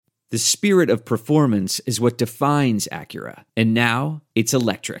The spirit of performance is what defines Acura, and now it's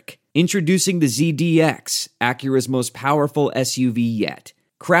electric. Introducing the ZDX, Acura's most powerful SUV yet.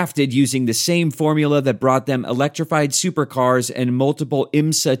 Crafted using the same formula that brought them electrified supercars and multiple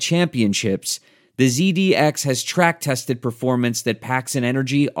IMSA championships, the ZDX has track-tested performance that packs an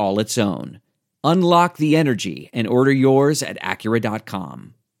energy all its own. Unlock the energy and order yours at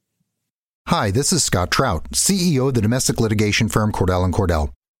Acura.com. Hi, this is Scott Trout, CEO of the domestic litigation firm Cordell &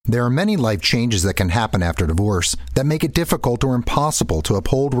 Cordell. There are many life changes that can happen after divorce that make it difficult or impossible to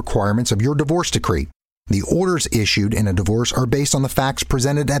uphold requirements of your divorce decree. The orders issued in a divorce are based on the facts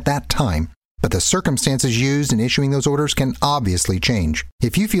presented at that time, but the circumstances used in issuing those orders can obviously change.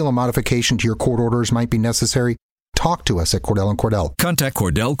 If you feel a modification to your court orders might be necessary, talk to us at Cordell & Cordell. Contact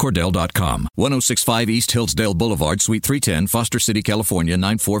CordellCordell.com, 1065 East Hillsdale Boulevard, Suite 310, Foster City, California,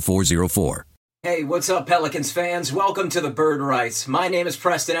 94404. Hey, what's up, Pelicans fans? Welcome to the Bird Rights. My name is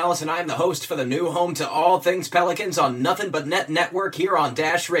Preston Ellis, and I'm the host for the new home to all things Pelicans on Nothing But Net Network here on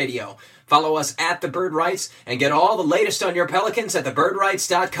Dash Radio. Follow us at the Bird Rights and get all the latest on your Pelicans at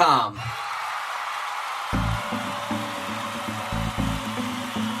thebirdrights.com.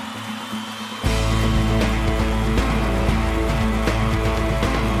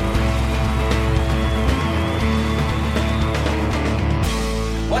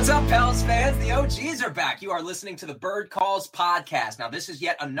 What's up, Pels fans? The OGs are back. You are listening to the Bird Calls podcast. Now, this is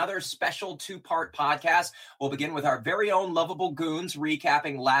yet another special two-part podcast. We'll begin with our very own lovable goons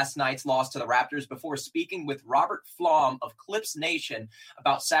recapping last night's loss to the Raptors before speaking with Robert Flom of Clips Nation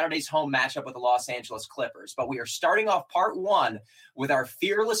about Saturday's home matchup with the Los Angeles Clippers. But we are starting off part one with our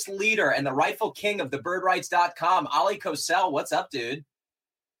fearless leader and the rightful king of thebirdrights.com, Ali Cosell. What's up, dude?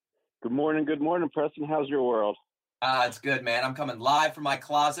 Good morning, Preston. How's your world? It's good, man. I'm coming live from my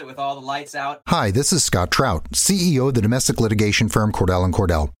closet with all the lights out. Hi, this is Scott Trout, CEO of the domestic litigation firm Cordell &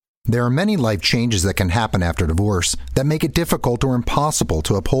 Cordell. There are many life changes that can happen after divorce that make it difficult or impossible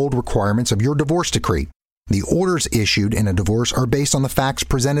to uphold requirements of your divorce decree. The orders issued in a divorce are based on the facts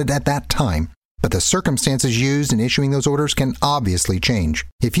presented at that time, but the circumstances used in issuing those orders can obviously change.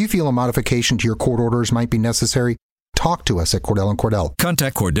 If you feel a modification to your court orders might be necessary, talk to us at Cordell & Cordell.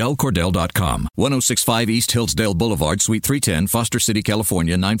 Contact CordellCordell.com, 1065 East Hillsdale Boulevard, Suite 310, Foster City,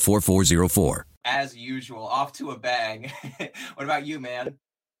 California, 94404. As usual, off to a bang. What about you, man?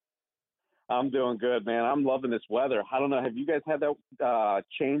 I'm doing good, man. I'm loving this weather. I don't know. Have you guys had that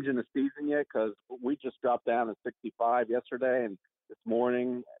change in the season yet? Because we just dropped down to 65 yesterday, and this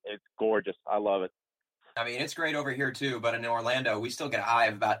morning it's gorgeous. I love it. I mean, it's great over here, too, but in Orlando, we still get a high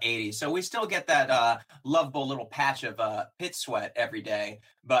of about 80. So we still get that lovable little patch of pit sweat every day.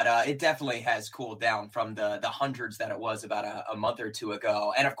 But it definitely has cooled down from the hundreds that it was about a month or two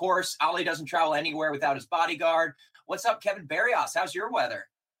ago. And, of course, Ali doesn't travel anywhere without his bodyguard. What's up, Kevin Barrios? How's your weather?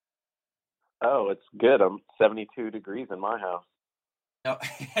 Oh, it's good. I'm 72 degrees in my house. No,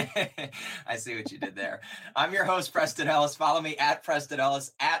 I see what you did there. I'm your host, Preston Ellis. Follow me at Preston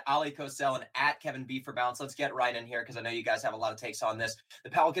Ellis, at Ali Cosell, and at Kevin B for Bounce. Let's get right in here because I know you guys have a lot of takes on this.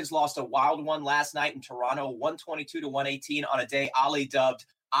 The Pelicans lost a wild one last night in Toronto, 122-118 on a day Ali dubbed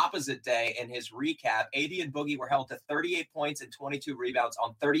opposite day in his recap. AD and Boogie were held to 38 points and 22 rebounds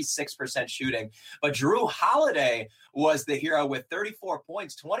on 36% shooting. But Drew Holiday was the hero with 34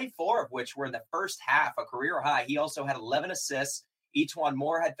 points, 24 of which were in the first half, a career high. He also had 11 assists. Each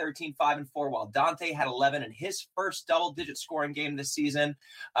Moore had 13, 5, and 4, while Dante had 11 in his first double-digit scoring game this season.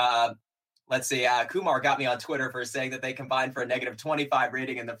 Let's see. Kumar got me on Twitter for saying that they combined for a negative 25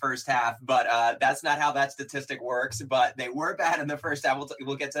 rating in the first half, but that's not how that statistic works. But they were bad in the first half.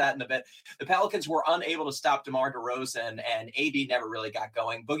 We'll get to that in a bit. The Pelicans were unable to stop DeMar DeRozan, and AD never really got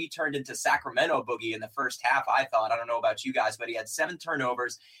going. Boogie turned into Sacramento Boogie in the first half, I thought. I don't know about you guys, but he had 7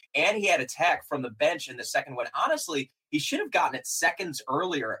 turnovers, and he had a tech from the bench in the second one. Honestly, he should have gotten it seconds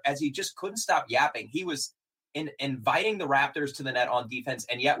earlier as he just couldn't stop yapping. He was inviting the Raptors to the net on defense,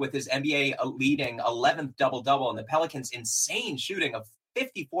 and yet with his NBA leading 11th double-double and the Pelicans' insane shooting of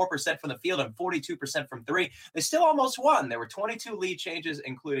 54% from the field and 42% from three, they still almost won. There were 22 lead changes,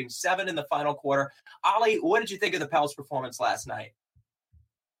 including 7 in the final quarter. Ali, what did you think of the Pels' performance last night?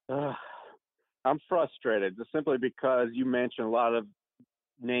 I'm frustrated just simply because you mentioned a lot of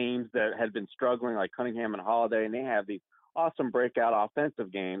names that had been struggling, like Cunningham and Holiday, and they have these awesome breakout offensive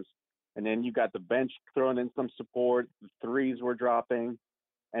games. And then you got the bench throwing in some support. The threes were dropping.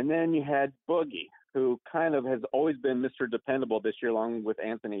 And then you had Boogie, who kind of has always been Mr. Dependable this year, along with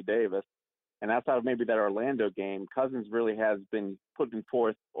Anthony Davis. And outside of maybe that Orlando game, Cousins really has been putting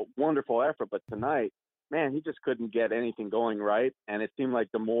forth a wonderful effort. But tonight, man, he just couldn't get anything going right. And it seemed like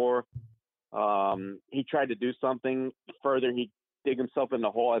the more he tried to do something, the further he dig himself in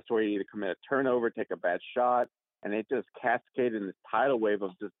the hole. That's where he either commit a turnover, take a bad shot, and it just cascaded in this tidal wave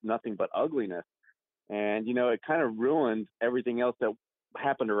of just nothing but ugliness. And, it kind of ruined everything else that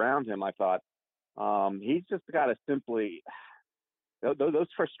happened around him, I thought. He's just got to simply – those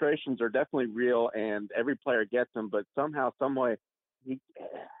frustrations are definitely real, and every player gets them, but somehow, some way,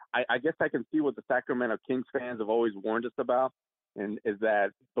 I guess I can see what the Sacramento Kings fans have always warned us about, and is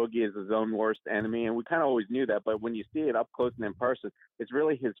that Boogie is his own worst enemy, and we kind of always knew that. But when you see it up close and in person, it's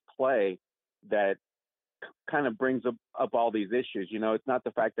really his play that kind of brings up all these issues. It's not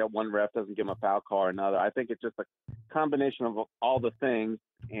the fact that one ref doesn't give him a foul call or another. I think it's just a combination of all the things,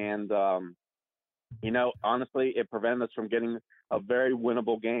 and honestly, it prevented us from getting a very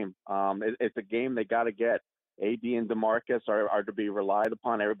winnable game. It's a game they got to get. AD and DeMarcus are to be relied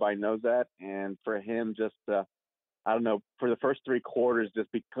upon. Everybody knows that. And for him just, I don't know, for the first three quarters,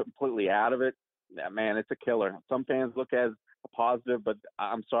 just be completely out of it, man, it's a killer. Some fans look at it as a positive, but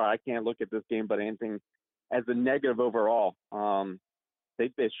I'm sorry, I can't look at this game but anything as a negative overall.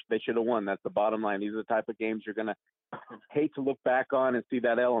 They should have won. That's the bottom line. These are the type of games you're going to hate to look back on and see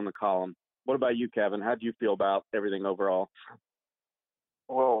that L in the column. What about you, Kevin? How do you feel about everything overall?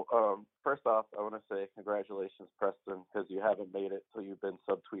 Well, first off, I want to say congratulations, Preston, because you haven't made it till you've been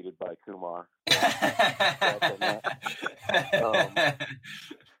subtweeted by Kumar.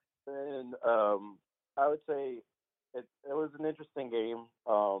 And I would say it was an interesting game.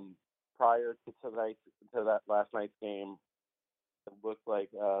 Prior to that last night's game, it looked like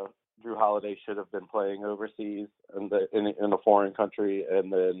Drew Holiday should have been playing overseas in a foreign country,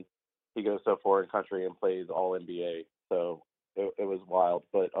 and then he goes to a foreign country and plays all NBA. So it was wild,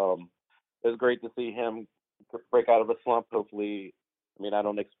 but it was great to see him break out of a slump. Hopefully, I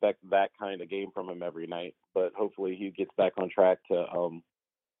don't expect that kind of game from him every night, but hopefully he gets back on track to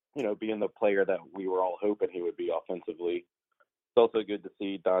being the player that we were all hoping he would be offensively. It's also good to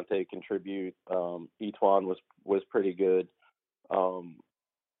see Dante contribute. Etuan was pretty good.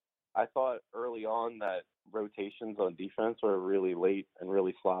 I thought early on that rotations on defense were really late and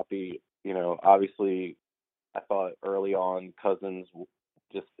really sloppy. Obviously, I thought early on Cousins,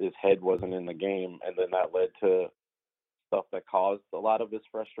 just his head wasn't in the game, and then that led to stuff that caused a lot of his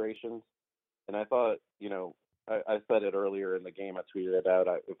frustrations. And I thought, I said it earlier in the game. I tweeted it out.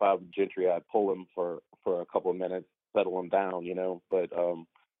 If I'm Gentry, I'd pull him for a couple of minutes, settle him down, But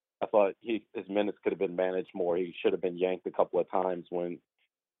I thought his minutes could have been managed more. He should have been yanked a couple of times when,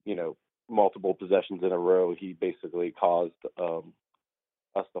 multiple possessions in a row, he basically caused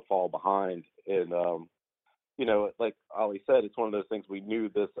us to fall behind. And, like Ollie said, it's one of those things, we knew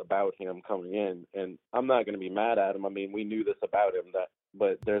this about him coming in, and I'm not going to be mad at him. We knew this about him,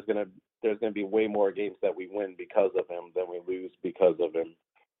 but there's going to be way more games that we win because of him than we lose because of him.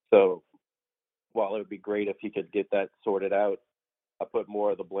 So while it would be great if he could get that sorted out, I put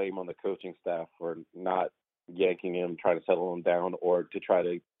more of the blame on the coaching staff for not yanking him, trying to settle him down, or to try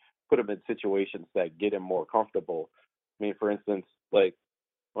to put him in situations that get him more comfortable. For instance, like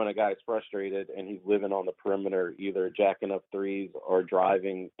when a guy's frustrated and he's living on the perimeter, either jacking up threes or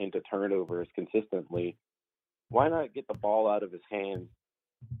driving into turnovers consistently, why not get the ball out of his hands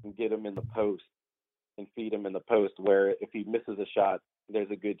and get him in the post and feed him in the post, where if he misses a shot,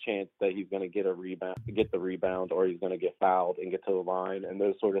 there's a good chance that he's going to get the rebound, or he's going to get fouled and get to the line, and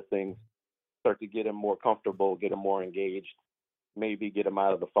those sort of things start to get him more comfortable, get him more engaged, maybe get him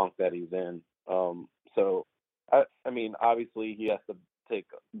out of the funk that he's in. So, obviously he has to take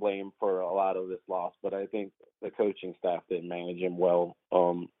blame for a lot of this loss, but I think the coaching staff didn't manage him well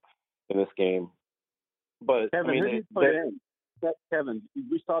in this game. But Kevin, who did you put in? Kevin,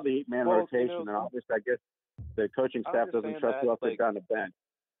 we saw the 8-man rotation, and obviously I guess the coaching staff doesn't trust who else they've got on the bench.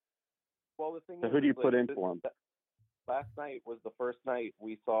 Well, the thing so is, who do you put in for him? Last night was the first night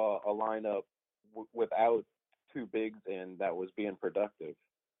we saw a lineup without two bigs in that was being productive.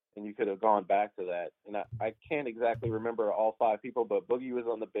 And you could have gone back to that. And I can't exactly remember all five people, but Boogie was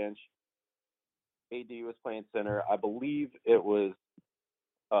on the bench. AD was playing center. I believe it was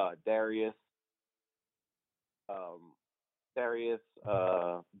Darius,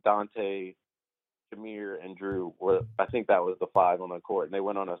 Dante, Jameer, and Drew. I think that was the five on the court, and they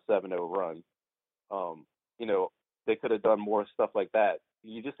went on a 7-0 run. They could have done more stuff like that.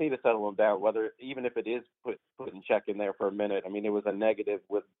 You just need to settle them down, even if it is putting check in there for a minute. It was a negative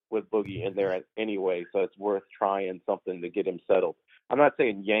with Boogie in there anyway, so it's worth trying something to get him settled. I'm not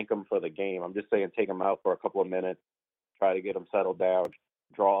saying yank him for the game. I'm just saying take him out for a couple of minutes, try to get him settled down,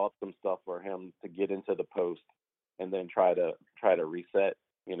 draw up some stuff for him to get into the post, and then try to reset,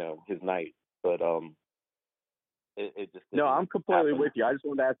 his night. But it just no, I'm completely happen. with you. I just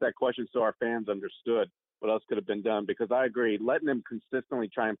wanted to ask that question so our fans understood. what else could have been done, because I agree, letting them consistently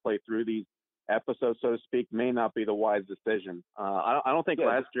try and play through these episodes, so to speak, may not be the wise decision. I don't think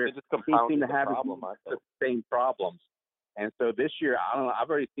last year it just he seemed to the have problem, the same problems. And so this year, I don't know, I've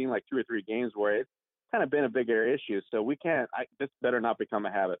already seen like 2 or 3 games where it's kind of been a bigger issue. So this better not become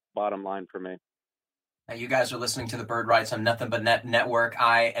a habit, bottom line for me. You guys are listening to the Bird Rights on Nothing But Net Network.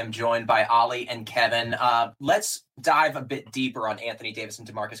 I am joined by Ollie and Kevin. Let's dive a bit deeper on Anthony Davis and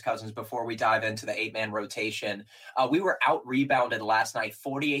DeMarcus Cousins before we dive into the 8-man rotation. We were out-rebounded last night,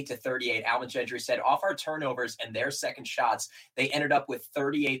 48-38. Alvin Gentry said off our turnovers and their second shots, they ended up with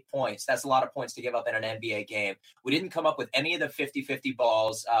 38 points. That's a lot of points to give up in an NBA game. We didn't come up with any of the 50-50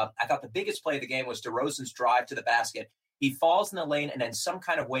 balls. I thought the biggest play of the game was DeRozan's drive to the basket. He falls in the lane and in some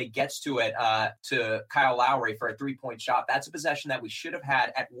kind of way gets to it to Kyle Lowry for a 3-point shot. That's a possession that we should have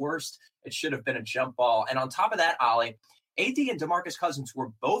had. At worst, it should have been a jump ball. And on top of that, Ollie, AD and DeMarcus Cousins were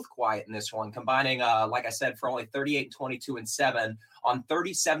both quiet in this one, combining, like I said, for only 38, 22, and 7 on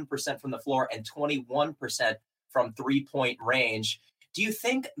 37% from the floor and 21% from 3-point range. Do you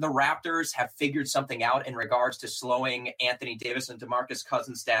think the Raptors have figured something out in regards to slowing Anthony Davis and DeMarcus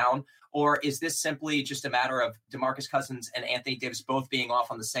Cousins down? Or is this simply just a matter of DeMarcus Cousins and Anthony Davis both being off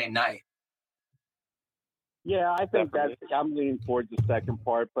on the same night? Yeah, I think I'm leaning towards the second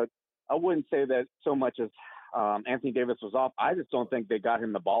part, but I wouldn't say that so much as Anthony Davis was off. I just don't think they got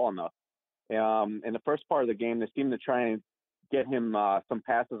him the ball enough. In the first part of the game, they seemed to try and get him some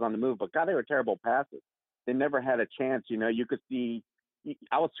passes on the move, but God, they were terrible passes. They never had a chance. You could see,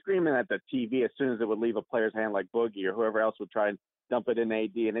 I was screaming at the TV as soon as it would leave a player's hand like Boogie or whoever else would try and dump it in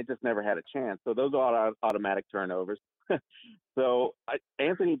AD, and it just never had a chance. So those are automatic turnovers. So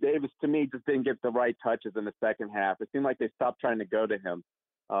Anthony Davis, to me, just didn't get the right touches in the second half. It seemed like they stopped trying to go to him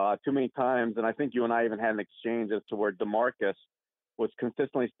too many times, and I think you and I even had an exchange as to where DeMarcus was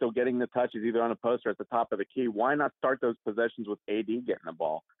consistently still getting the touches either on a post or at the top of the key. Why not start those possessions with AD getting the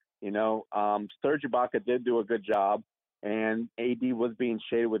ball? Serge Ibaka did do a good job, and AD was being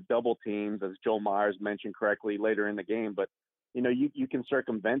shaded with double teams, as Joel Myers mentioned correctly later in the game. But, you can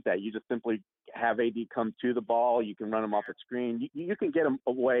circumvent that. You just simply have AD come to the ball. You can run him off a screen. You can get him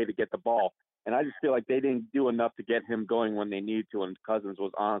away to get the ball. And I just feel like they didn't do enough to get him going when they needed to, and Cousins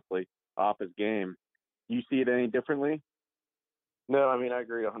was honestly off his game. Do you see it any differently? No, I mean, I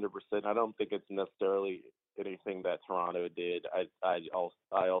agree 100%. I don't think it's necessarily anything that Toronto did. I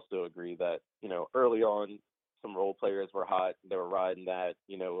also agree that, early on, some role players were hot. They were riding that.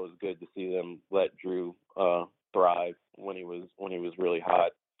 It was good to see them let Drew thrive when he was really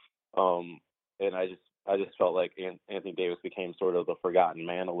hot. And I just felt like Anthony Davis became sort of the forgotten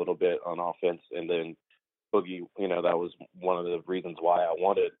man a little bit on offense. And then Boogie, that was one of the reasons why I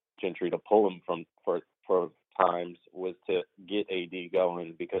wanted Gentry to pull him for times, was to get AD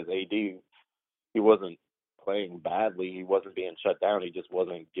going, because AD, he wasn't playing badly. He wasn't being shut down. He just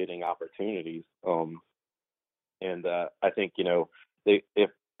wasn't getting opportunities. And I think, if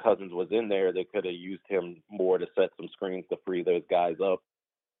Cousins was in there, they could have used him more to set some screens to free those guys up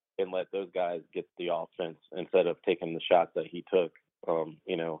and let those guys get the offense instead of taking the shots that he took.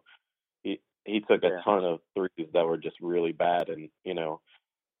 He took a ton of threes that were just really bad. And,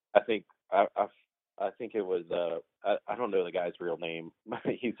 I think it was I don't know the guy's real name.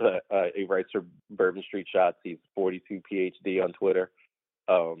 He writes for Bourbon Street Shots. He's 42 PhD on Twitter.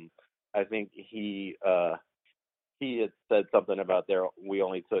 I think he had said something about we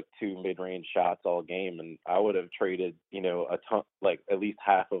only took 2 mid-range shots all game, and I would have traded a ton, like at least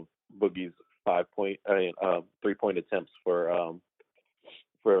half of Boogie's 3-point attempts for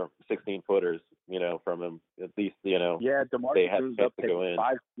 16 footers from him, at least. Yeah, DeMarcus they had to go in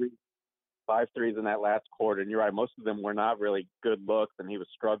 5 threes in that last quarter, and you're right, most of them were not really good looks, and he was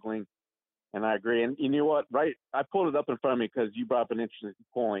struggling. And I agree. And you know what? Right, I pulled it up in front of me because you brought up an interesting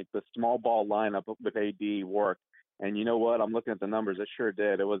point. The small ball lineup with AD worked. And you know what? I'm looking at the numbers. It sure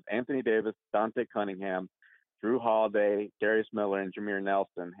did. It was Anthony Davis, Dante Cunningham, Drew Holiday, Darius Miller, and Jameer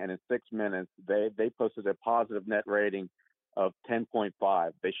Nelson. And in 6 minutes, they posted a positive net rating of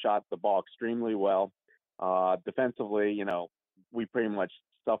 10.5. They shot the ball extremely well. Defensively, we pretty much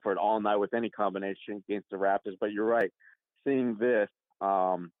suffered all night with any combination against the Raptors. But you're right. Seeing this,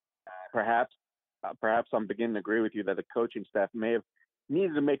 perhaps I'm beginning to agree with you that the coaching staff may have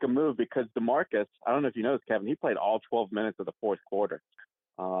needed to make a move, because DeMarcus, I don't know if you noticed, Kevin, he played all 12 minutes of the fourth quarter.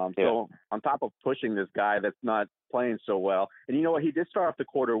 So on top of pushing this guy that's not playing so well, and you know what, he did start off the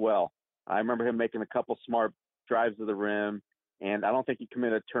quarter well. I remember him making a couple smart drives to the rim, and I don't think he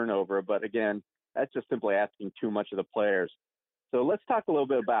committed a turnover, but again, that's just simply asking too much of the players. So let's talk a little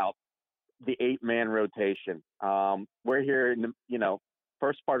bit about the 8-man rotation. We're here in the,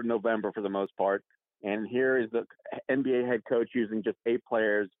 first part of November for the most part. And here is the NBA head coach using just 8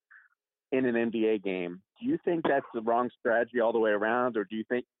 players in an NBA game. Do you think that's the wrong strategy all the way around, or do you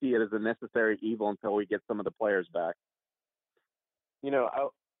see it as a necessary evil until we get some of the players back?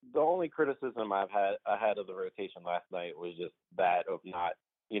 The only criticism I had of the rotation last night was just that of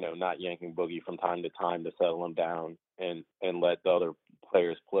not yanking Boogie from time to time to settle him down and let the other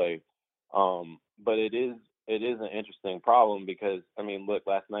players play. But it is an interesting problem because look,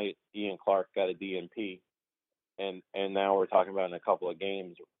 last night Ian Clark got a DNP, and now we're talking about in a couple of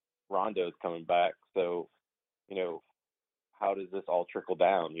games Rondo's coming back. So, how does this all trickle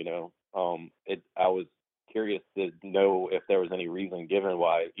down? I was curious to know if there was any reason given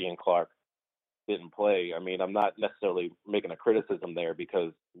why Ian Clark didn't play. I'm not necessarily making a criticism there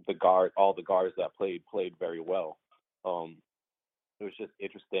because all the guards that played very well. It was just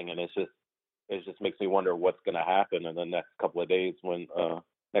interesting, and it just makes me wonder what's going to happen in the next couple of games when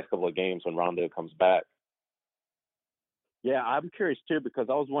Rondo comes back. Yeah, I'm curious too because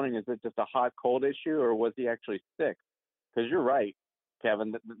I was wondering, is it just a hot cold issue or was he actually sick? Because you're right,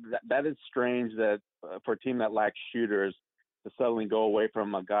 Kevin. That is strange that for a team that lacks shooters to suddenly go away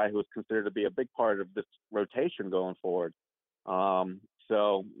from a guy who is considered to be a big part of this rotation going forward.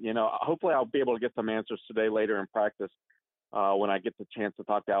 So, hopefully I'll be able to get some answers today later in practice when I get the chance to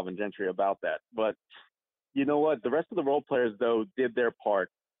talk to Alvin Gentry about that. But you know what? The rest of the role players, though, did their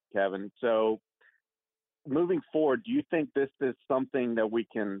part, Kevin. So moving forward, do you think this is something that we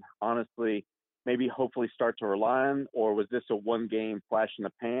can honestly maybe hopefully start to rely on, or was this a one-game flash in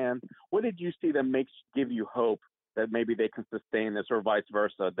the pan? What did you see that give you hope that maybe they can sustain this, or vice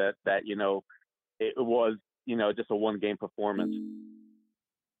versa, that it was just a one-game performance?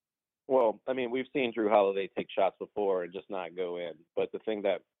 Well, we've seen Drew Holiday take shots before and just not go in. But the thing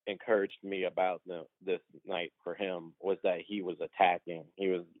that encouraged me about this night for him was that he was attacking. He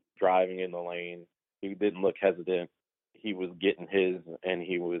was driving in the lane. He didn't look hesitant. He was getting his, and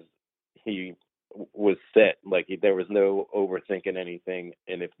he was set. Like there was no overthinking anything.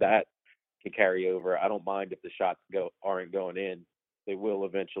 And if that can carry over, I don't mind if the shots aren't going in. They will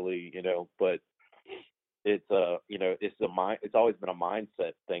eventually, but it's it's always been a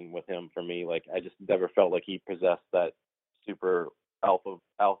mindset thing with him for me. Like I just never felt like he possessed that super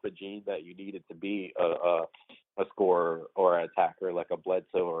alpha gene that you needed to be a scorer or an attacker, like a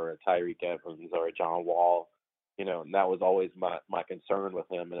Bledsoe or a Tyreek Evans or a John Wall. And that was always my concern with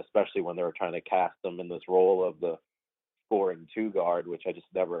him, and especially when they were trying to cast him in this role of the scoring 2 guard, which I just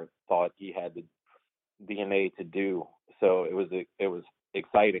never thought he had the DNA to do. So it was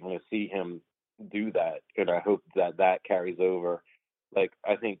exciting to see him do that, and I hope that carries over. Like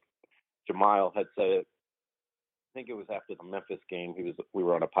I think Jamal had said it. I think it was after the Memphis game. We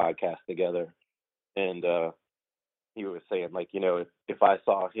were on a podcast together, and he was saying like, if I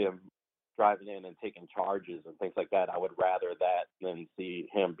saw him driving in and taking charges and things like that, I would rather that than see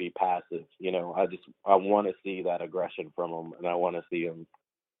him be passive. I want to see that aggression from him, and I want to see him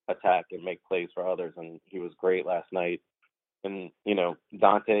attack and make plays for others. And he was great last night. And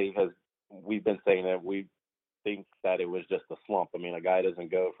Dante we've been saying that we think that it was just a slump. A guy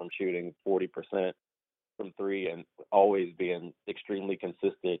doesn't go from shooting 40% from 3 and always being extremely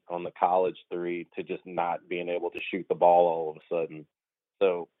consistent on the college 3 to just not being able to shoot the ball all of a sudden.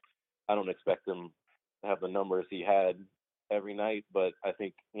 So I don't expect him to have the numbers he had every night, but I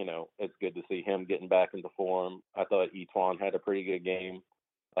think, it's good to see him getting back into form. I thought Etuan had a pretty good game.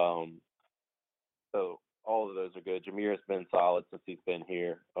 So all of those are good. Jameer's been solid since he's been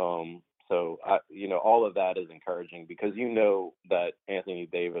here. So all of that is encouraging because that Anthony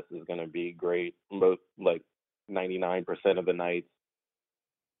Davis is going to be great most, like 99% of the nights.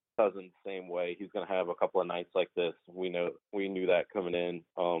 Cousins same way. He's going to have a couple of nights like this. We knew that coming in.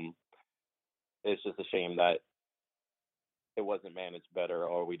 It's just a shame that it wasn't managed better,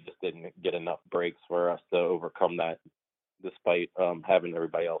 or we just didn't get enough breaks for us to overcome that, despite having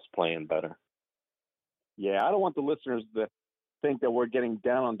everybody else playing better. Yeah, I don't want the listeners to think that we're getting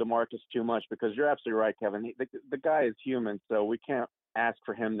down on DeMarcus too much because you're absolutely right, Kevin. The guy is human, so we can't ask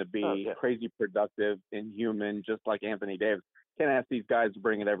for him to be crazy productive and human just like Anthony Davis. Can't ask these guys to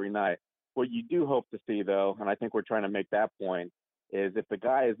bring it every night. What you do hope to see, though, and I think we're trying to make that point, is if the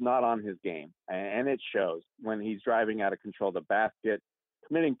guy is not on his game, and it shows when he's driving out of control of the basket,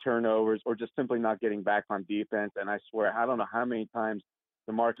 committing turnovers, or just simply not getting back on defense. And I swear, I don't know how many times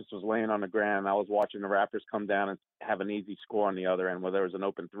DeMarcus was laying on the ground. I was watching the Raptors come down and have an easy score on the other end, whether it was an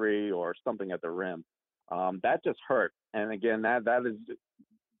open 3 or something at the rim. That just hurt. And again, that is the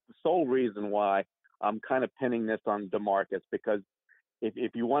sole reason why I'm kind of pinning this on DeMarcus, because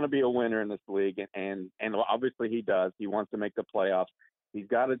if you want to be a winner in this league, and obviously he does, he wants to make the playoffs, He's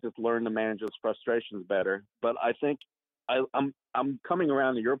got to just learn to manage those frustrations better. But I think I'm coming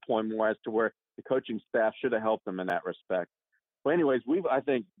around to your point more as to where the coaching staff should have helped him in that respect. Well, anyways, we've I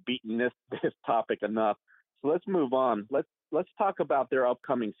think beaten this topic enough. So let's move on. Let's talk about their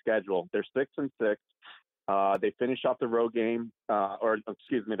upcoming schedule. They're 6-6. They finish off the road game, their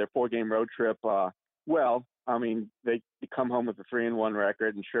 4-game road trip. Well, I mean, they come home with a 3-1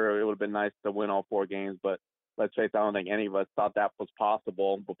 record, and sure, it would have been nice to win all 4 games, but let's face it, I don't think any of us thought that was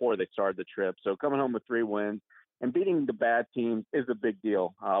possible before they started the trip. So coming home with 3 wins and beating the bad teams is a big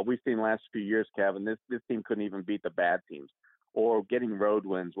deal. We've seen the last few years, Kevin, this team couldn't even beat the bad teams, or getting road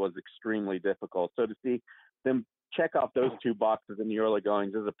wins was extremely difficult. So to see them check off those 2 boxes in the early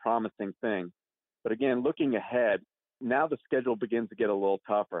goings is a promising thing. But again, looking ahead, now the schedule begins to get a little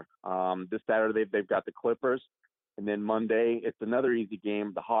tougher. This Saturday, they've got the Clippers. And then Monday, it's another easy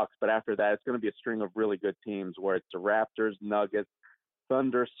game, the Hawks. But after that, it's going to be a string of really good teams where it's the Raptors, Nuggets,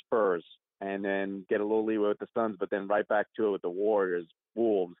 Thunder, Spurs. And then get a little leeway with the Suns, but then right back to it with the Warriors,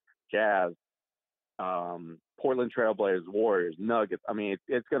 Wolves, Jazz, Portland Trailblazers, Warriors, Nuggets. I mean,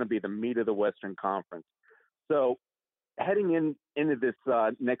 it's going to be the meat of the Western Conference. So heading into this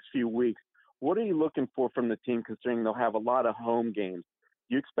next few weeks, what are you looking for from the team, considering they'll have a lot of home games?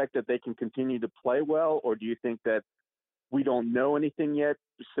 Do you expect that they can continue to play well, or do you think that we don't know anything yet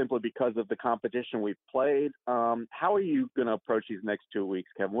simply because of the competition we've played? How are you going to approach these next 2 weeks,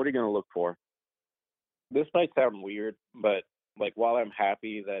 Kevin? What are you going to look for? This might sound weird, but like while I'm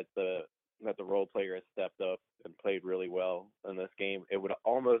happy that the role player has stepped up and played really well in this game, it would have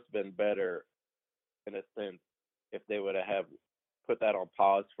almost been better in a sense if they would have put that on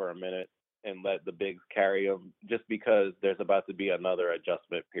pause for a minute and let the bigs carry them, just because there's about to be another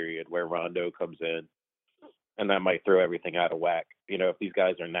adjustment period where Rondo comes in, and that might throw everything out of whack. You know, if these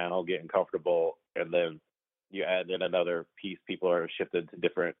guys are now getting comfortable and then you add in another piece, people are shifted to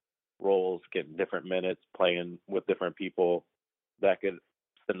different roles, getting different minutes, playing with different people, that could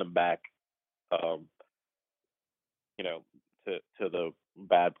send them back, to the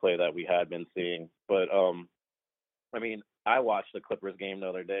bad play that we had been seeing. But, I mean, I watched the Clippers game the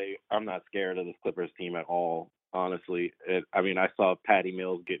other day. I'm not scared of this Clippers team at all, honestly. I saw Patty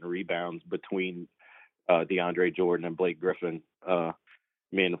Mills getting rebounds between DeAndre Jordan and Blake Griffin. Of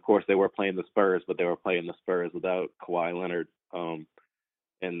course, they were playing the Spurs, but they were playing the Spurs without Kawhi Leonard.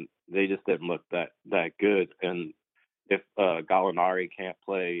 And they just didn't look that good. And if Gallinari can't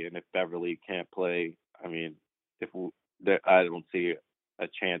play and if Beverly can't play, I mean, I don't see a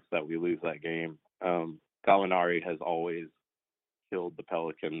chance that we lose that game. Gallinari has always killed the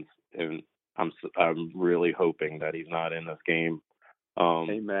Pelicans, and I'm really hoping that he's not in this game.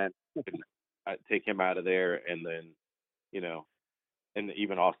 Amen. I take him out of there, and then, and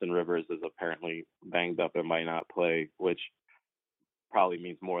even Austin Rivers is apparently banged up and might not play, which probably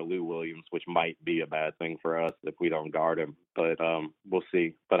means more Lou Williams, which might be a bad thing for us if we don't guard him. But we'll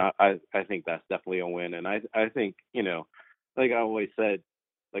see. But I think that's definitely a win, and I think, like I always said,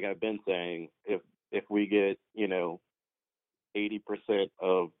 like I've been saying, if we get 80%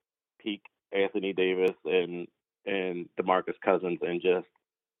 of peak Anthony Davis and DeMarcus Cousins and just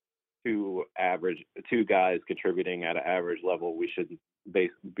two guys contributing at an average level, we should be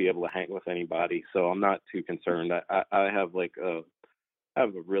able to hang with anybody. So I'm not too concerned. I have a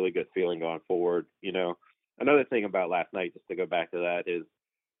really good feeling going forward. Another thing about last night, just to go back to that, is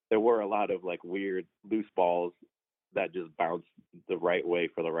there were a lot of weird loose balls that just bounced the right way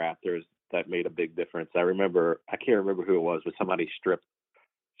for the Raptors that made a big difference. I can't remember who it was, but somebody stripped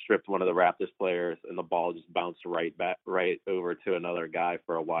one of the Raptors players, and the ball just bounced right over to another guy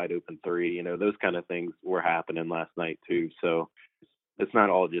for a wide open three. Those kind of things were happening last night too. So it's not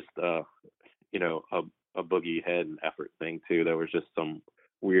all just a Boogie head and effort thing too. There was just some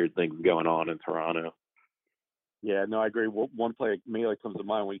weird things going on in Toronto. Yeah, no, I agree. One play immediately comes to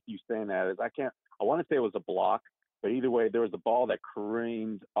mind when you saying that is I want to say it was a block, but either way, there was a ball that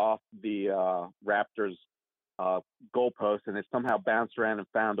careened off the Raptors goalpost, and it somehow bounced around and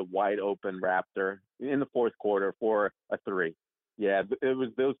found a wide open Raptor in the fourth quarter for a three. Yeah, it was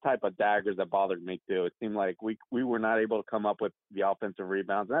those type of daggers that bothered me too. It seemed like we were not able to come up with the offensive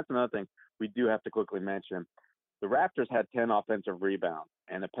rebounds. And that's another thing we do have to quickly mention. The Raptors had 10 offensive rebounds,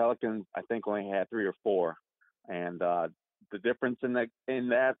 and the Pelicans, I think, only had 3 or 4. And the difference in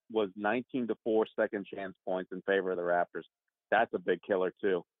that was 19-4 second chance points in favor of the Raptors. That's a big killer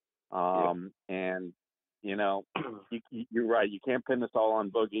too. And you're right. You can't pin this all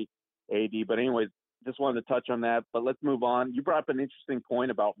on Boogie, AD. But anyways, just wanted to touch on that. But let's move on. You brought up an interesting point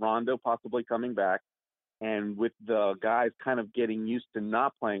about Rondo possibly coming back, and with the guys kind of getting used to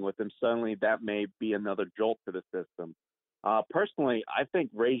not playing with him, suddenly that may be another jolt to the system. Personally, I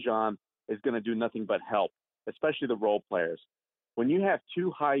think Rajon is going to do nothing but help, especially the role players. When you have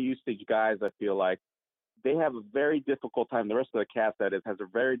two high usage guys, I feel like they have a very difficult time. The rest of the cast, that is, has a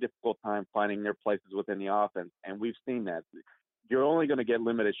very difficult time finding their places within the offense, and we've seen that. You're only going to get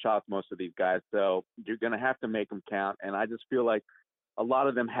limited shots, most of these guys, so you're going to have to make them count. And I just feel like a lot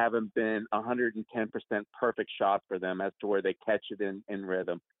of them haven't been 110% perfect shots for them as to where they catch it in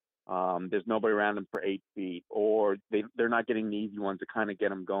rhythm. There's nobody around them for 8 feet, or they're not getting the easy ones to kind of get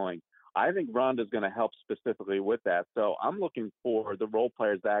them going. I think Rondo's going to help specifically with that. So I'm looking for the role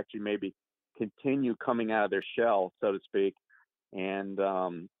players to actually maybe continue coming out of their shell, so to speak, and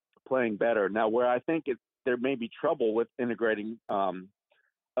playing better. Now, where I think there may be trouble with integrating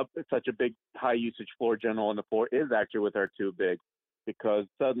such a big high usage floor general on the floor is actually with our two bigs, because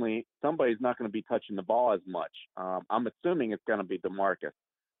suddenly somebody's not going to be touching the ball as much. I'm assuming it's going to be DeMarcus.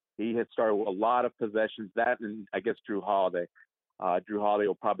 He has started with a lot of possessions, that and I guess Drew Holiday. Drew Holiday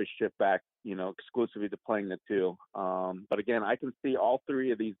will probably shift back, exclusively to playing the two. But again, I can see all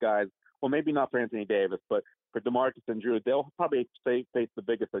three of these guys. Well, maybe not for Anthony Davis, but for DeMarcus and Drew, they'll probably face the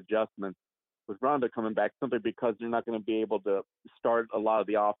biggest adjustments with Rondo coming back, simply because they're not going to be able to start a lot of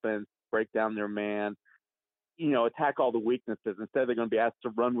the offense, break down their man, attack all the weaknesses. Instead, they're going to be asked to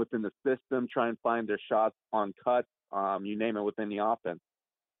run within the system, try and find their shots on cuts, you name it, within the offense.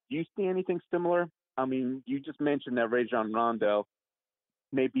 Do you see anything similar? I mean, you just mentioned that Rajon Rondo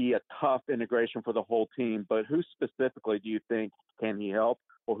may be a tough integration for the whole team, but who specifically do you think can he help,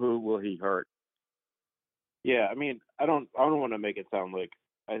 or who will he hurt? Yeah, I mean, I don't want to make it sound like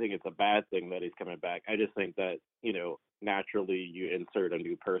I think it's a bad thing that he's coming back. I just think that, naturally you insert a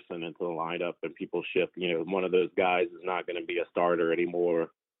new person into the lineup and people shift. One of those guys is not going to be a starter anymore.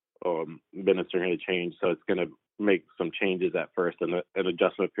 Minutes are going to change, so it's going to make some changes at first, and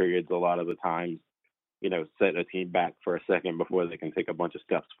adjustment periods a lot of the times, set a team back for a second before they can take a bunch of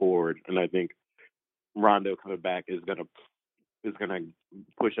steps forward. And I think Rondo coming back is going to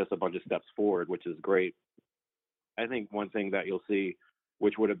push us a bunch of steps forward, which is great. I think one thing that you'll see,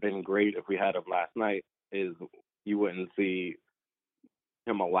 which would have been great if we had him last night, is you wouldn't see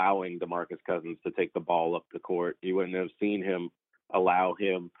him allowing DeMarcus Cousins to take the ball up the court. You wouldn't have seen him allow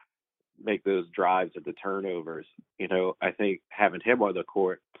him make those drives at the turnovers. I think having him on the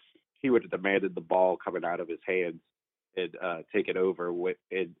court, he would have demanded the ball coming out of his hands and take it over with,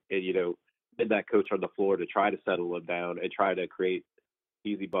 and get that coach on the floor to try to settle him down and try to create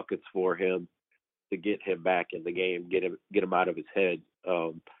easy buckets for him to get him back in the game, get him out of his head.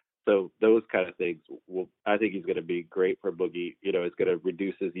 So those kind of things, I think he's going to be great for Boogie. It's going to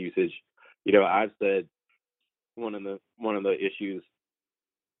reduce his usage. I've said one of the issues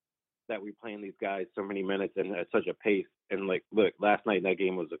that we playing these guys so many minutes and at such a pace. And look, last night that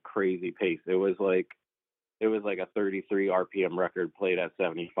game was a crazy pace. It was like a 33 RPM record played at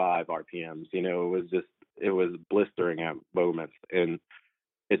 75 RPMs. It was blistering at moments, and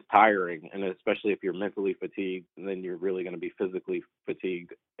it's tiring. And especially if you're mentally fatigued, then you're really going to be physically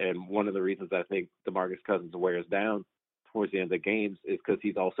fatigued. And one of the reasons I think DeMarcus Cousins wears down towards the end of the games is because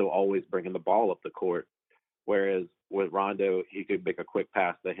he's also always bringing the ball up the court. Whereas with Rondo, he could make a quick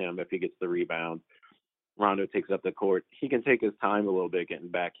pass to him if he gets the rebound. Rondo takes up the court. He can take his time a little bit getting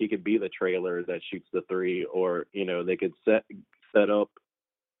back. He could be the trailer that shoots the three, or they could set up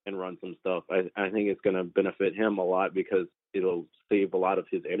and run some stuff. I think it's going to benefit him a lot because it'll save a lot of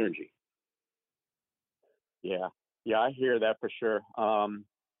his energy. Yeah, I hear that for sure.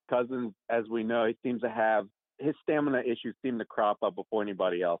 Cousins, as we know, he seems to have his stamina issues seem to crop up before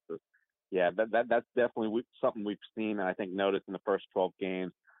anybody else's. Yeah, that's definitely something we've seen and I think noticed in the first 12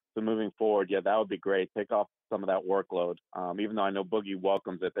 games. So moving forward, yeah, that would be great. Take off some of that workload. Even though I know Boogie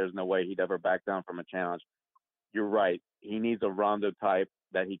welcomes it, there's no way he'd ever back down from a challenge. You're right. He needs a Rondo type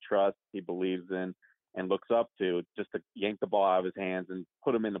that he trusts, he believes in, and looks up to, just to yank the ball out of his hands and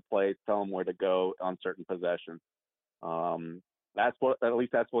put him into place, tell him where to go on certain possessions. At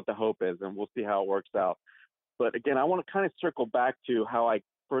least that's what the hope is, and we'll see how it works out. But again, I want to kind of circle back to how I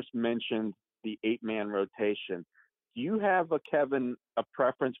first mentioned the 8-man rotation. Do you have, Kevin, a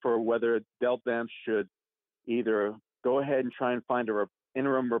preference for whether Del Demps should either go ahead and try and find a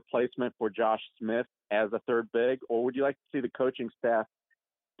interim replacement for Josh Smith as a third big, or would you like to see the coaching staff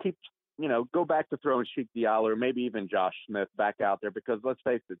go back to throwing Sheik Diallo or maybe even Josh Smith back out there? Because let's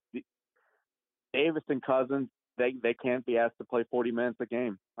face it, Davis and Cousins, they can't be asked to play 40 minutes a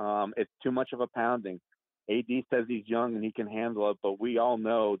game. It's too much of a pounding. AD says he's young and he can handle it, but we all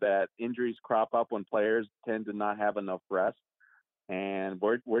know that injuries crop up when players tend to not have enough rest. And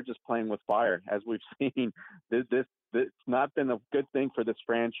we're just playing with fire, as we've seen. It's not been a good thing for this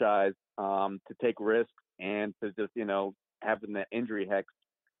franchise to take risks and to just having that injury hex,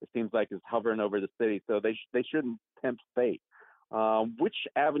 it seems like, is hovering over the city. So they shouldn't tempt fate. Which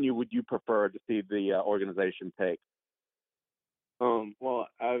avenue would you prefer to see the organization take? Well,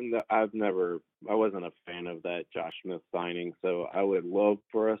 I wasn't a fan of that Josh Smith signing, so I would love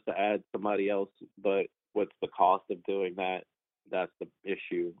for us to add somebody else, but what's the cost of doing that? That's the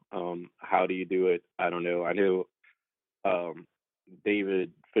issue. How do you do it? I don't know. I know um,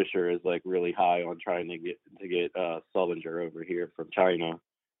 David Fisher is like really high on trying to get Sullinger over here from China,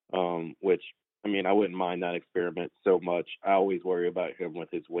 which I mean I wouldn't mind that experiment so much. I always worry about him with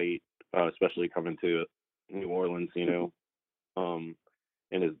his weight, especially coming to New Orleans, um,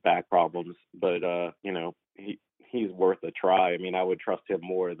 and his back problems. But he's worth a try. I mean, I would trust him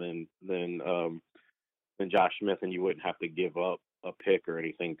more than Josh Smith, and you wouldn't have to give up a pick or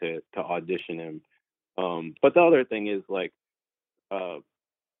anything to audition him. But the other thing is like, uh,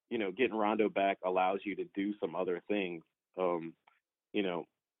 getting Rondo back allows you to do some other things. Um, you know,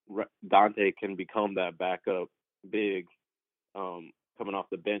 Dante can become that backup big coming off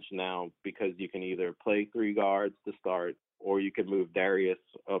the bench now because you can either play three guards to start or you can move Darius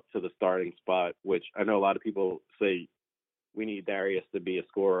up to the starting spot, which I know a lot of people say we need Darius to be a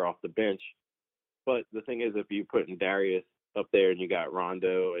scorer off the bench. But the thing is, if you put in Darius up there and you got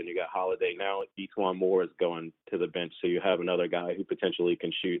Rondo and you got Holiday, now each one more is going to the bench. So you have another guy who potentially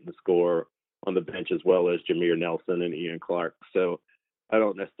can shoot and score on the bench as well as Jameer Nelson and Ian Clark. So I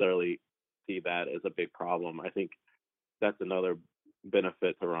don't necessarily see that as a big problem. I think that's another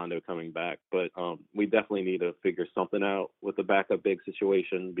benefit to Rondo coming back. But we definitely need to figure something out with the backup big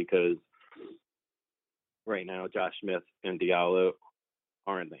situation because right now Josh Smith and Diallo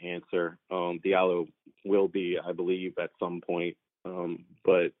aren't the answer. Diallo will be, I believe, at some point,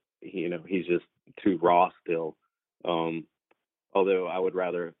 but he's just too raw still. Although I would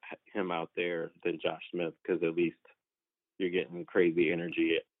rather him out there than Josh Smith because at least you're getting crazy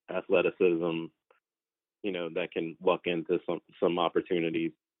energy, athleticism, that can luck into some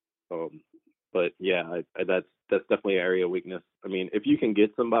opportunities. But yeah, that's definitely an area of weakness. I mean, if you can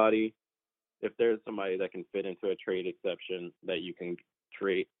get somebody, if there's somebody that can fit into a trade exception that you can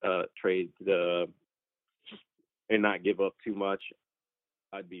trade the and not give up too much,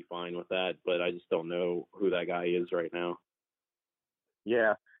 I'd be fine with that. But I just don't know who that guy is right now.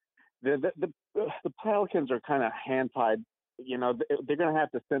 Yeah, the Pelicans are kind of hand tied. They're going to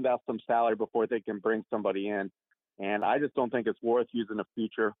have to send out some salary before they can bring somebody in, and I just don't think it's worth using a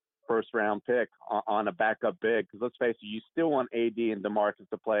future first round pick on a backup big. Because let's face it, you still want AD and DeMarcus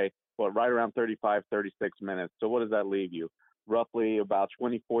to play right around 35, 36 minutes. So what does that leave you? Roughly about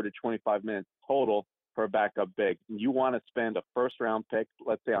 24 to 25 minutes total for a backup big. You want to spend a first round pick,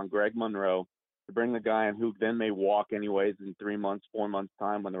 let's say on Greg Monroe, to bring the guy in who then may walk anyways in 3 months, 4 months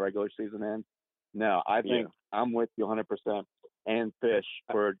time when the regular season ends. No, I think I'm with you 100%. And Fish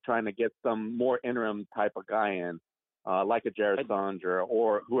for trying to get some more interim type of guy in, like a Jared Sandra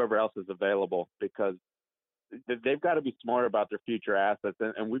or whoever else is available, because they've got to be smart about their future assets.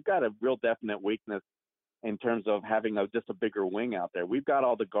 And we've got a real definite weakness in terms of having just a bigger wing out there. We've got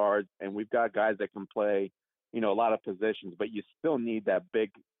all the guards and we've got guys that can play, a lot of positions, but you still need that big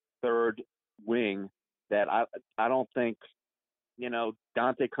third wing that I don't think,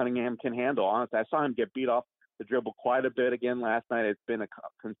 Dante Cunningham can handle. Honestly, I saw him get beat off the dribble quite a bit again last night. It's been a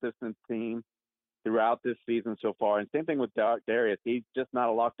consistent theme throughout this season so far. And same thing with Darius. He's just not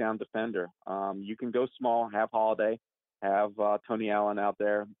a lockdown defender. You can go small, have Holiday, have Tony Allen out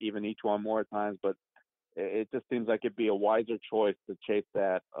there, even each one more at times, but it just seems like it'd be a wiser choice to chase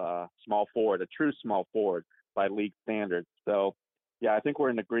that small forward, a true small forward by league standards. So, yeah, I think we're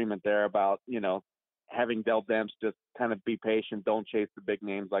in agreement there about, having Dell Demps just kind of be patient, don't chase the big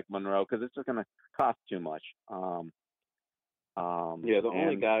names like Monroe because it's just going to cost too much. The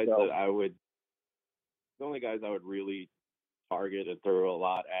only guys I would really target and throw a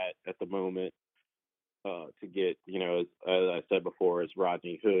lot at the moment to get, as I said before, is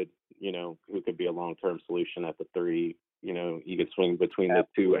Rodney Hood, who could be a long-term solution at the three. You could swing between the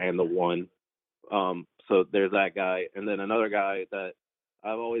two and the one. So there's that guy. And then another guy that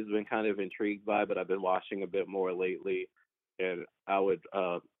I've always been kind of intrigued by, but I've been watching a bit more lately. And I would,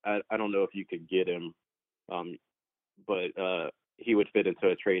 I don't know if you could get him, but he would fit into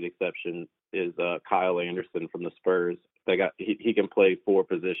a trade exception is Kyle Anderson from the Spurs. He can play four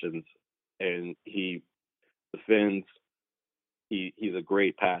positions and he defends. He's a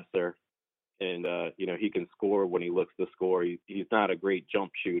great passer, and he can score when he looks to score. He's not a great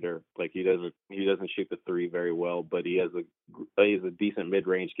jump shooter, like he doesn't shoot the three very well, but he has a decent mid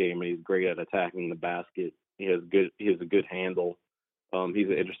range game, and he's great at attacking the basket. He has a good handle. He's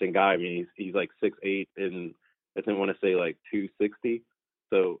an interesting guy. I mean, he's like 6'8" and I didn't want to say like 260.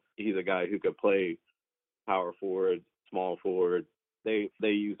 So he's a guy who could play power forward, small forward. They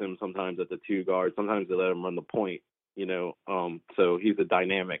use him sometimes at the two guard. Sometimes they let him run the point. So he's a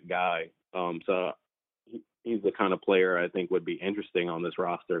dynamic guy. He's the kind of player I think would be interesting on this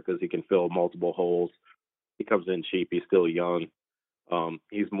roster because he can fill multiple holes. He comes in cheap. He's still young.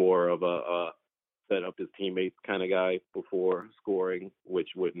 He's more of a set up his teammates kind of guy before scoring, which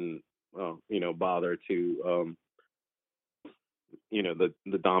wouldn't, bother to,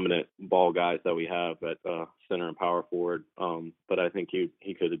 the dominant ball guys that we have at center and power forward. But I think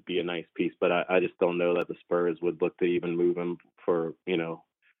he could be a nice piece. But I just don't know that the Spurs would look to even move him for,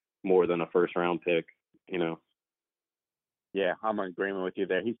 more than a first round pick, Yeah, I'm in agreement with you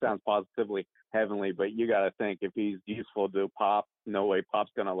there. He sounds positively heavenly, but you got to think if he's useful to Pop, no way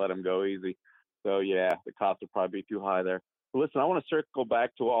Pop's going to let him go easy. So, yeah, the cost would probably be too high there. But listen, I want to circle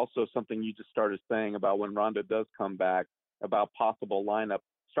back to also something you just started saying about when Rondo does come back, about possible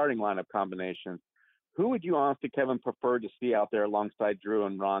starting lineup combinations. Who would you honestly, Kevin, prefer to see out there alongside Drew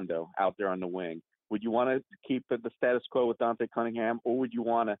and Rondo out there on the wing? Would you want to keep the status quo with Dante Cunningham, or would you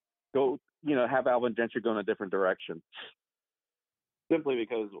want to go, have Alvin Gentry go in a different direction? Simply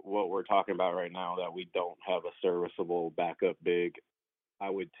because what we're talking about right now, that we don't have a serviceable backup big, I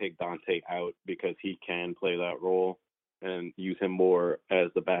would take Dante out because he can play that role and use him more as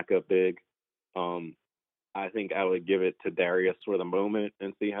the backup big. I think I would give it to Darius for the moment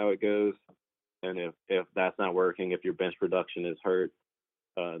and see how it goes. And if that's not working, if your bench production is hurt,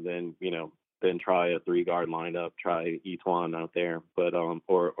 then try a 3-guard lineup, try Etwan out there, but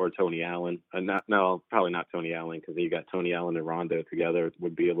or Tony Allen, and probably not Tony Allen because you got Tony Allen and Rondo together, it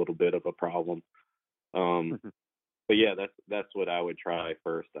would be a little bit of a problem. But yeah, that's what I would try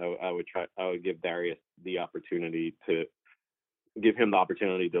first. I would give Darius the opportunity to give him the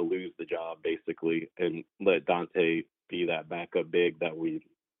opportunity to lose the job basically, and let Dante be that backup big that we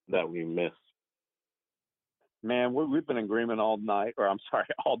miss. Man, we've been in agreement all night, or I'm sorry,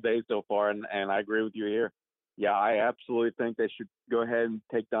 all day so far, and I agree with you here. Yeah, I absolutely think they should go ahead and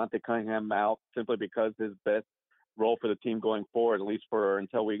take Dante Cunningham out simply because his best role for the team going forward, at least for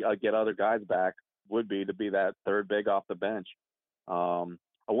until we get other guys back, would be to be that third big off the bench.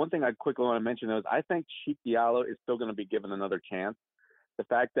 One thing I quickly want to mention is I think Sheik Diallo is still going to be given another chance. The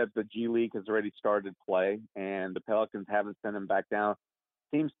fact that the G League has already started play and the Pelicans haven't sent him back down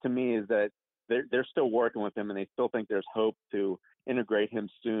seems to me is that they're still working with him, and they still think there's hope to integrate him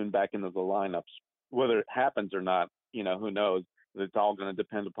soon back into the lineups. Whether it happens or not, who knows? It's all going to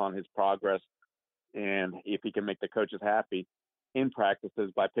depend upon his progress and if he can make the coaches happy in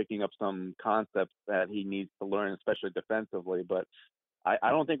practices by picking up some concepts that he needs to learn, especially defensively. But I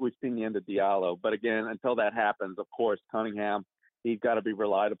don't think we've seen the end of Diallo. But again, until that happens, of course, Cunningham, he's got to be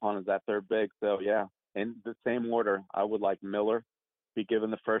relied upon as that third big. So, yeah, in the same order, I would like Miller be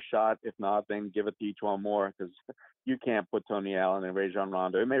given the first shot. If not, then give it to each one more because you can't put Tony Allen and Rajon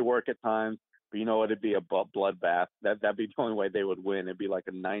Rondo. It may work at times, but you know what? It'd be a bloodbath. That'd be the only way they would win. It'd be like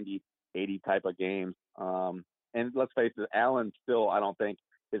a 90-80 type of game. And let's face it, Allen still, I don't think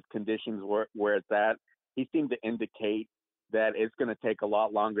his conditions where it's at. He seemed to indicate that it's going to take a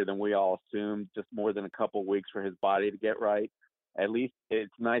lot longer than we all assumed, just more than a couple of weeks for his body to get right. At least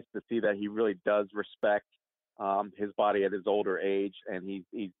it's nice to see that he really does respect his body at his older age, and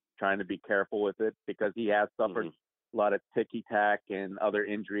he's trying to be careful with it because he has suffered a lot of ticky-tack and other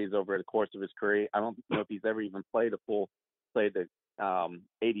injuries over the course of his career. I don't know if he's ever even played the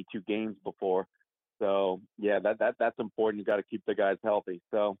 82 games before. So, yeah, that's important. You got to keep the guys healthy.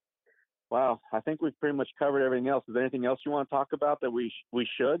 So, wow, I think we've pretty much covered everything else. Is there anything else you want to talk about that we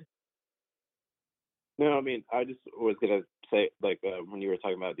should? No, I mean, I just was going to say, when you were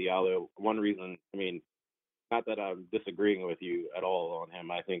talking about Diallo, one reason, not that I'm disagreeing with you at all on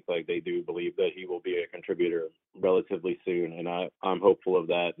him. I think they do believe that he will be a contributor relatively soon, and I'm hopeful of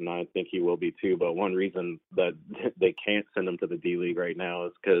that, and I think he will be too. But one reason that they can't send him to the D League right now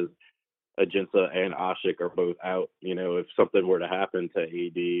is because Ajinça and Ashik are both out. If something were to happen to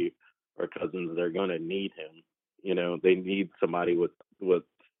AD or Cousins, they're going to need him. They need somebody with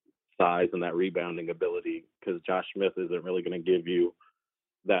size and that rebounding ability because Josh Smith isn't really going to give you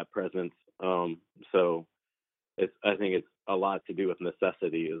that presence. So I think it's a lot to do with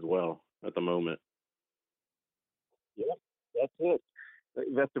necessity as well at the moment. Yeah, that's it.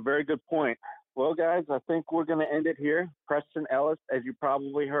 That's a very good point. Well, guys, I think we're going to end it here. Preston Ellis, as you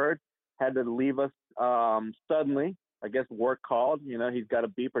probably heard, had to leave us suddenly. I guess work called. He's got a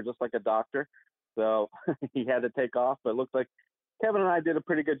beeper just like a doctor. So he had to take off. But it looks like Kevin and I did a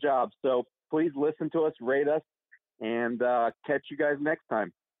pretty good job. So please listen to us, rate us, and catch you guys next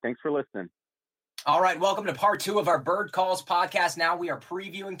time. Thanks for listening. All right, welcome to part 2 of our Bird Calls podcast. Now we are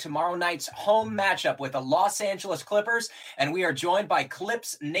previewing tomorrow night's home matchup with the Los Angeles Clippers, and we are joined by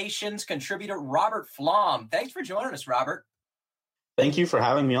Clips Nation's contributor, Robert Flom. Thanks for joining us, Robert. Thank you for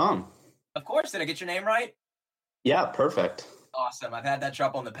having me on. Of course. Did I get your name right? Yeah, perfect. Awesome. I've had that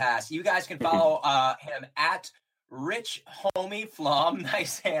trouble in the past. You guys can follow him at Rich Homie Flom.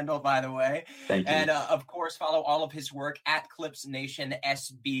 Nice handle, by the way. Thank you. And of course, follow all of his work at Clips Nation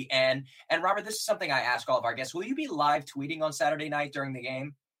SBN. And Robert, this is something I ask all of our guests. Will you be live tweeting on Saturday night during the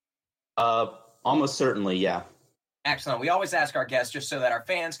game? Almost certainly, yeah. Excellent. We always ask our guests just so that our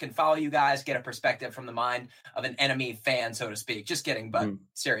fans can follow you guys, get a perspective from the mind of an enemy fan, so to speak. Just kidding, but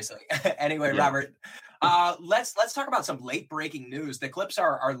seriously. Anyway, yeah. Robert, let's talk about some late breaking news. The Clips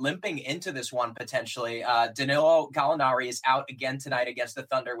are limping into this one potentially. Danilo Gallinari is out again tonight against the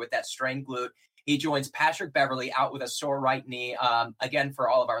Thunder with that strained glute. He joins Patrick Beverley out with a sore right knee. Again, for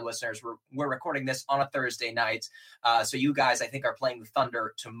all of our listeners, we're recording this on a Thursday night. So you guys, I think, are playing the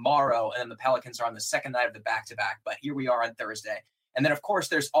Thunder tomorrow, and then the Pelicans are on the second night of the back-to-back. But here we are on Thursday. And then, of course,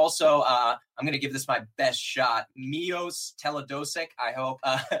 there's also, I'm going to give this my best shot, Milos Teledosic, I hope,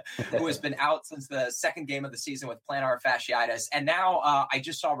 who has been out since the second game of the season with plantar fasciitis. And now I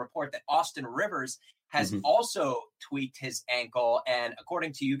just saw a report that Austin Rivers has also tweaked his ankle. And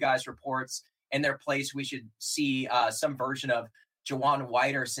according to you guys' reports, in their place, we should see some version of Jawan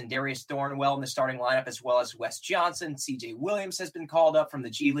White or Sindarius Thornwell in the starting lineup, as well as Wes Johnson. CJ Williams has been called up from the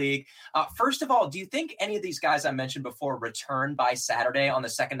G League. First of all, do you think any of these guys I mentioned before return by Saturday on the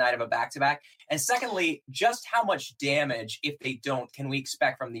second night of a back-to-back? And secondly, just how much damage, if they don't, can we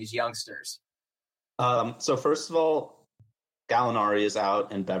expect from these youngsters? So first of all, Gallinari is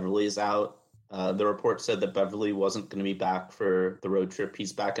out and Beverley is out. The report said that Beverley wasn't going to be back for the road trip.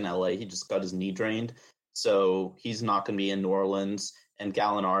 He's back in LA. He just got his knee drained. So he's not going to be in New Orleans. And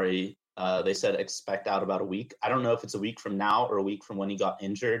Gallinari, they said expect out about a week. I don't know if it's a week from now or a week from when he got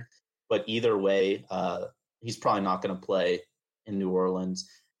injured. But either way, he's probably not going to play in New Orleans.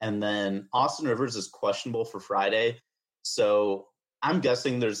 And then Austin Rivers is questionable for Friday. So I'm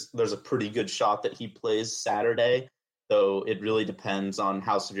guessing there's a pretty good shot that he plays Saturday. So it really depends on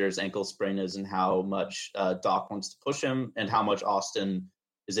how severe his ankle sprain is and how much Doc wants to push him and how much Austin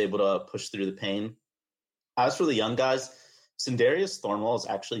is able to push through the pain. As for the young guys, Sindarius Thornwell has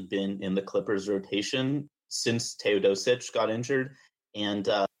actually been in the Clippers rotation since Teodosic got injured and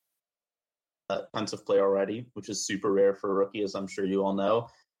defensive player already, which is super rare for a rookie, as I'm sure you all know.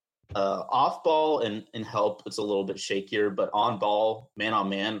 Off ball and help, it's a little bit shakier, but on ball, man on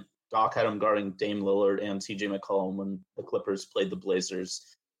man, Doc had him guarding Dame Lillard and CJ McCollum when the Clippers played the Blazers,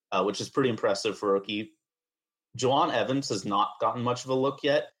 which is pretty impressive for a rookie. Jawan Evans has not gotten much of a look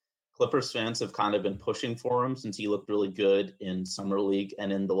yet. Clippers fans have kind of been pushing for him since he looked really good in Summer League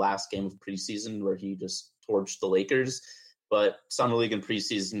and in the last game of preseason where he just torched the Lakers. But Summer League and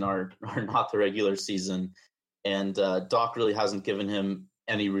preseason are not the regular season. And Doc really hasn't given him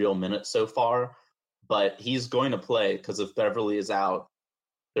any real minutes so far. But he's going to play because if Beverley is out,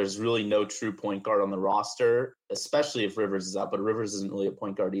 there's really no true point guard on the roster, especially if Rivers is out. But Rivers isn't really a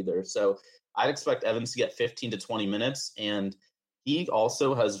point guard either. So I'd expect Evans to get 15 to 20 minutes. And he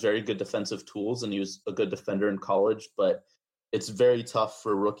also has very good defensive tools, and he was a good defender in college. But it's very tough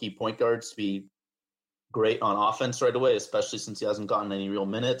for rookie point guards to be great on offense right away, especially since he hasn't gotten any real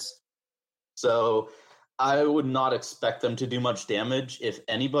minutes. So I would not expect them to do much damage. If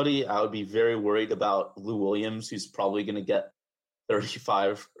anybody, I would be very worried about Lou Williams, who's probably going to get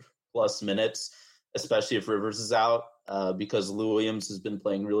 35 plus minutes, especially if Rivers is out, because Lou Williams has been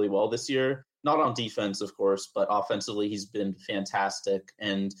playing really well this year. Not on defense, of course, but offensively, he's been fantastic.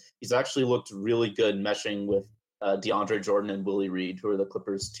 And he's actually looked really good meshing with DeAndre Jordan and Willie Reed, who are the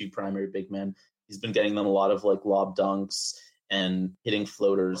Clippers' two primary big men. He's been getting them a lot of like lob dunks and hitting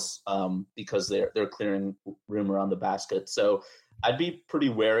floaters because they're clearing room around the basket. So I'd be pretty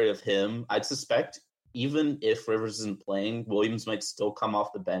wary of him. I'd suspect even if Rivers isn't playing, Williams might still come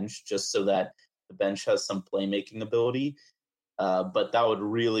off the bench just so that the bench has some playmaking ability. But that would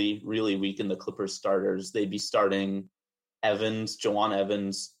really, really weaken the Clippers starters. They'd be starting Evans, Jawan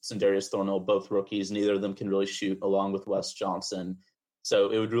Evans, Sindarius Thornwell, both rookies. Neither of them can really shoot, along with Wes Johnson. So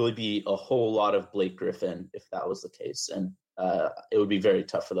it would really be a whole lot of Blake Griffin if that was the case. And it would be very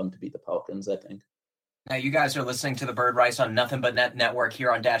tough for them to beat the Pelicans, I think. Now, you guys are listening to the Bird Rice on Nothing But Net Network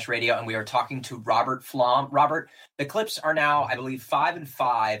here on Dash Radio, and we are talking to Robert Flom. Robert, the Clips are now, I believe,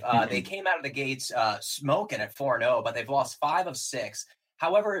 5-5. They came out of the gates smoking at 4-0, but they've lost 5 of 6.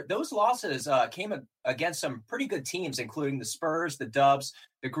 However, those losses came against some pretty good teams, including the Spurs, the Dubs,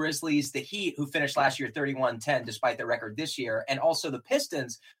 the Grizzlies, the Heat, who finished last year 31-10 despite their record this year, and also the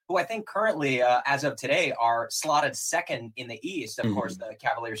Pistons, who I think currently, as of today, are slotted second in the East. Of course, the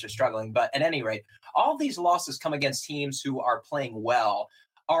Cavaliers are struggling, but at any rate, all these losses come against teams who are playing well.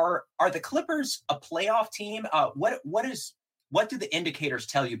 Are the Clippers a playoff team? What do the indicators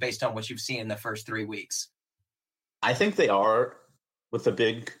tell you based on what you've seen in the first 3 weeks? I think they are, with the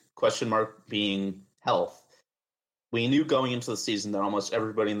big question mark being health. We knew going into the season that almost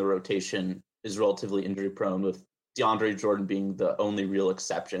everybody in the rotation is relatively injury prone, with DeAndre Jordan being the only real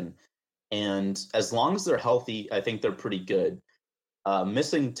exception. And as long as they're healthy, I think they're pretty good.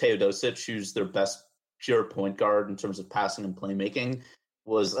 Missing Teodosic, who's their best pure point guard in terms of passing and playmaking,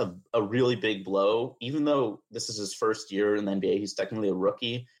 was a really big blow. Even though this is his first year in the NBA, he's technically a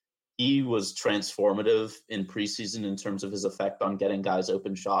rookie. He was transformative in preseason in terms of his effect on getting guys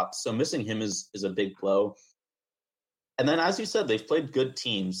open shots. So missing him is a big blow. And then, as you said, they've played good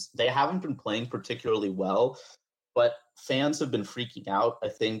teams. They haven't been playing particularly well, but fans have been freaking out. I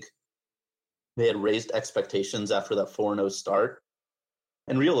think they had raised expectations after that 4-0 start.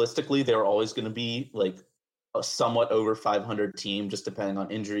 And realistically, they were always going to be like a somewhat over 500 team, just depending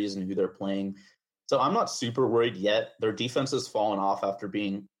on injuries and who they're playing. So I'm not super worried yet. Their defense has fallen off after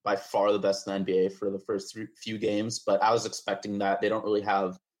being by far the best in the NBA for the first few games, but I was expecting that. They don't really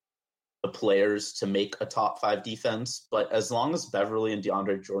have the players to make a top 5 defense, but as long as Beverly and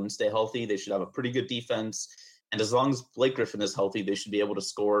DeAndre Jordan stay healthy, they should have a pretty good defense. And as long as Blake Griffin is healthy, they should be able to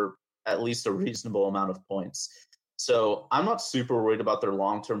score at least a reasonable amount of points. So I'm not super worried about their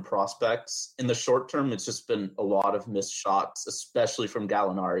long-term prospects. In the short term, it's just been a lot of missed shots, especially from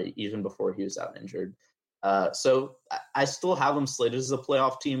Gallinari, even before he was out injured. So I still have them slated as a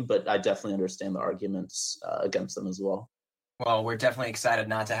playoff team, but I definitely understand the arguments against them as well. Well, we're definitely excited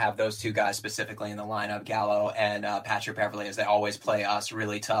not to have those two guys specifically in the lineup, Gallo and Patrick Beverley, as they always play us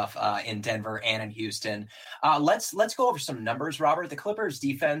really tough in Denver and in Houston. Let's go over some numbers, Robert. The Clippers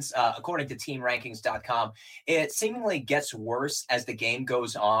defense, according to teamrankings.com, it seemingly gets worse as the game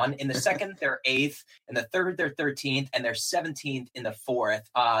goes on. In the second, they're 8th. In the third, they're 13th. And they're 17th in the fourth.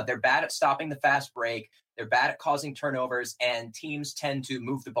 They're bad at stopping the fast break. They're bad at causing turnovers, and teams tend to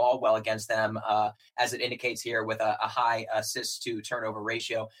move the ball well against them, as it indicates here with a high assist to turnover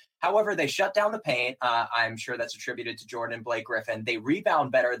ratio. However, they shut down the paint. I'm sure that's attributed to Jordan and Blake Griffin. They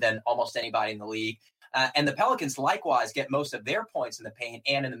rebound better than almost anybody in the league. And the Pelicans likewise get most of their points in the paint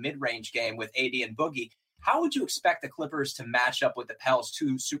and in the mid-range game with AD and Boogie. How would you expect the Clippers to match up with the Pels,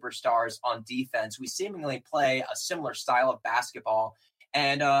 two superstars on defense? We seemingly play a similar style of basketball.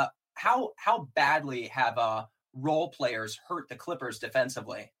 And how badly have role players hurt the Clippers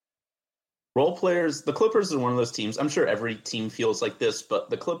defensively? Role players, the Clippers are one of those teams. I'm sure every team feels like this, but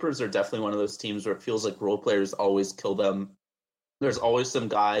the Clippers are definitely one of those teams where it feels like role players always kill them. There's always some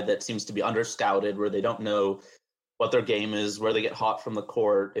guy that seems to be under-scouted where they don't know what their game is, where they get hot from the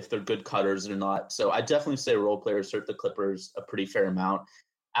court, if they're good cutters or not. So I definitely say role players hurt the Clippers a pretty fair amount.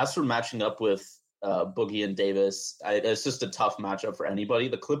 As for matching up with Boogie and Davis, it's just a tough matchup for anybody.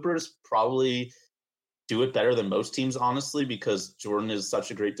 The Clippers probably do it better than most teams, honestly, because Jordan is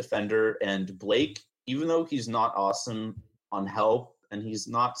such a great defender, and Blake, even though he's not awesome on help and he's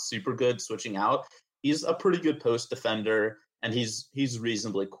not super good switching out, he's a pretty good post defender, and he's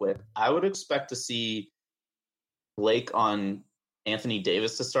reasonably quick. I would expect to see Blake on Anthony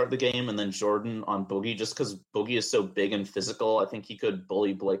Davis to start the game, and then Jordan on Boogie, just because Boogie is so big and physical. I think he could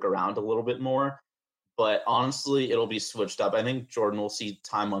bully Blake around a little bit more. But honestly, it'll be switched up. I think Jordan will see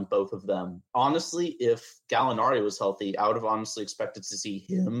time on both of them. Honestly, if Gallinari was healthy, I would have honestly expected to see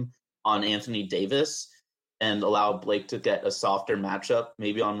him on Anthony Davis and allow Blake to get a softer matchup,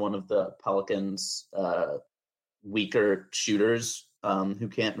 maybe on one of the Pelicans' weaker shooters who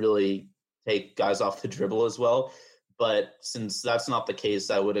can't really take guys off the dribble as well. But since that's not the case,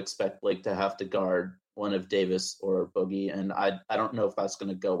 I would expect Blake to have to guard one of Davis or Boogie, and I don't know if that's going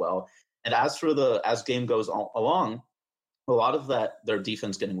to go well. And as game goes along, a lot of that, their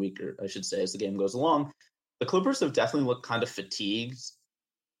defense getting weaker, I should say, as the game goes along. The Clippers have definitely looked kind of fatigued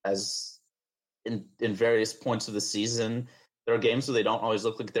as in various points of the season. There are games where they don't always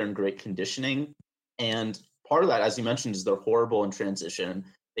look like they're in great conditioning. And part of that, as you mentioned, is they're horrible in transition.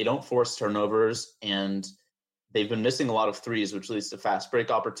 They don't force turnovers, and they've been missing a lot of threes, which leads to fast break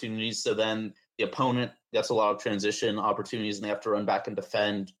opportunities. So then the opponent gets a lot of transition opportunities, and they have to run back and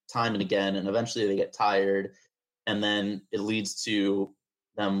defend time and again. And eventually they get tired. And then it leads to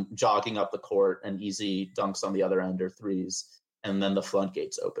them jogging up the court and easy dunks on the other end or threes. And then the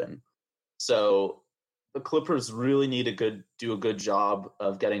floodgates open. So the Clippers really need to do a good job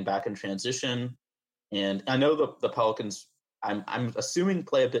of getting back in transition. And I know the Pelicans, I'm assuming,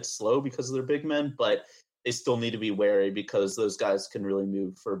 play a bit slow because of their big men, but they still need to be wary because those guys can really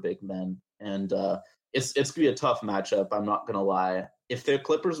move for big men. And it's going to be a tough matchup, I'm not going to lie. If the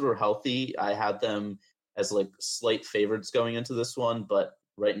Clippers were healthy, I had them as like slight favorites going into this one, but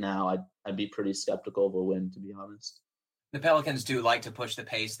right now I'd be pretty skeptical of a win, to be honest. The Pelicans do like to push the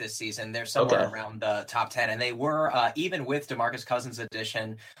pace this season. They're somewhere around the top 10, and they were, even with DeMarcus Cousins'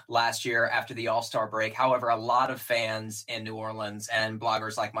 addition last year after the All-Star break. However, a lot of fans in New Orleans and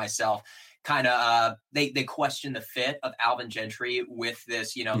bloggers like myself kind of they question the fit of Alvin Gentry with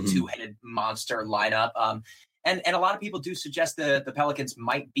this, two-headed monster lineup. And a lot of people do suggest the Pelicans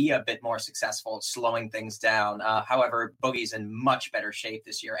might be a bit more successful at slowing things down. However, Boogie's in much better shape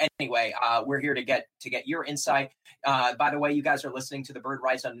this year. Anyway, we're here to get your insight. By the way, you guys are listening to the Bird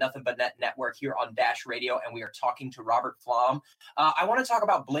Writes on Nothing But Net Network here on Dash Radio, and we are talking to Robert Flom. I want to talk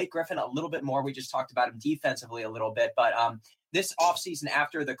about Blake Griffin a little bit more. We just talked about him defensively a little bit, but this offseason,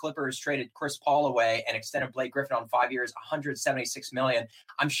 after the Clippers traded Chris Paul away and extended Blake Griffin on 5 years, $176 million,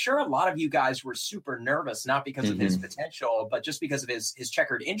 I'm sure a lot of you guys were super nervous, not because of his potential, but just because of his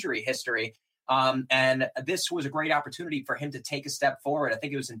checkered injury history. And this was a great opportunity for him to take a step forward. I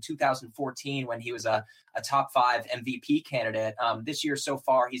think it was in 2014 when he was a top 5 MVP candidate. This year so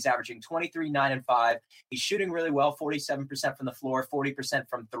far, he's averaging 23, 9, and 5. He's shooting really well, 47% from the floor, 40%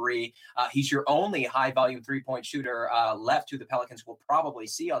 from three. He's your only high volume 3-point shooter left, who the Pelicans will probably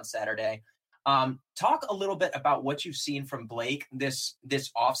see on Saturday. Talk a little bit about what you've seen from Blake this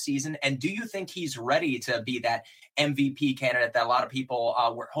offseason, and do you think he's ready to be that MVP candidate that a lot of people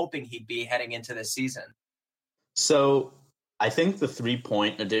were hoping he'd be heading into this season? So I think the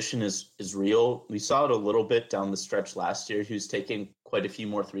 3-point addition is real. We saw it a little bit down the stretch last year. He was taking quite a few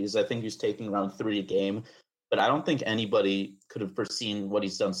more threes. I think he was taking around 3 a game, but I don't think anybody could have foreseen what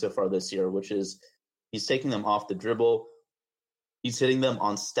he's done so far this year, which is he's taking them off the dribble. He's hitting them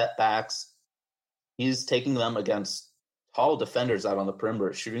on step backs. He's taking them against tall defenders out on the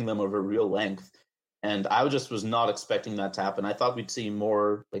perimeter, shooting them over real length. And I was not expecting that to happen. I thought we'd see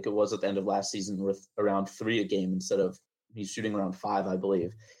more like it was at the end of last season with around 3 a game instead of he's shooting around 5, I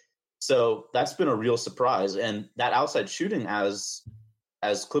believe. So that's been a real surprise. And that outside shooting, as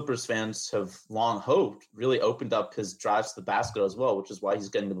Clippers fans have long hoped, really opened up his drives to the basket as well, which is why he's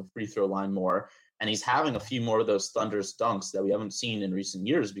getting to the free throw line more. And he's having a few more of those thunderous dunks that we haven't seen in recent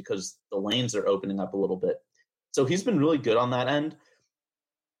years because the lanes are opening up a little bit. So he's been really good on that end.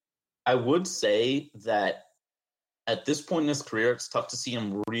 I would say that at this point in his career, it's tough to see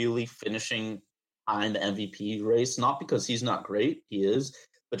him really finishing high in the MVP race, not because he's not great, he is,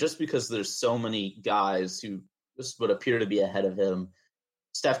 but just because there's so many guys who just would appear to be ahead of him.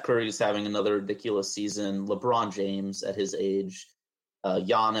 Steph Curry is having another ridiculous season. LeBron James at his age,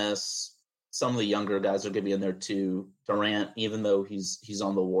 Giannis. Some of the younger guys are going to be in there too. Durant, even though he's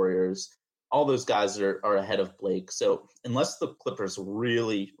on the Warriors, all those guys are ahead of Blake. So unless the Clippers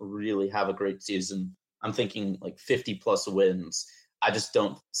really, really have a great season, I'm thinking like 50 plus wins. I just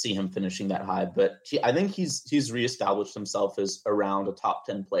don't see him finishing that high. But I think he's reestablished himself as around a top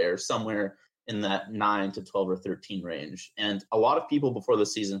 10 player, somewhere in that 9 to 12 or 13 range. And a lot of people before the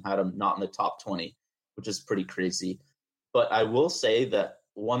season had him not in the top 20, which is pretty crazy. But I will say that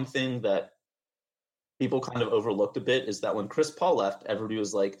one thing that people kind of overlooked a bit is that when Chris Paul left, everybody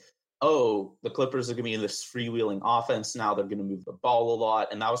was like, oh, the Clippers are going to be in this freewheeling offense now. They're going to move the ball a lot.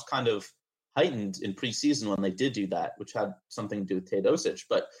 And that was kind of heightened in preseason when they did do that, which had something to do with Teodosic.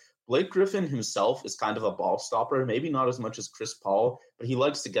 But Blake Griffin himself is kind of a ball stopper, maybe not as much as Chris Paul, but he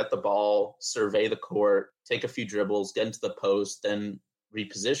likes to get the ball, survey the court, take a few dribbles, get into the post, then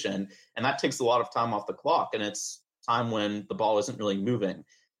reposition. And that takes a lot of time off the clock. And it's time when the ball isn't really moving.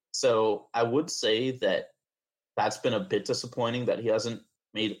 So I would say that that's been a bit disappointing that he hasn't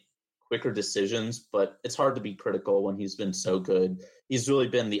made quicker decisions, but it's hard to be critical when he's been so good. He's really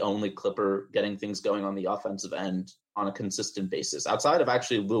been the only Clipper getting things going on the offensive end on a consistent basis. Outside of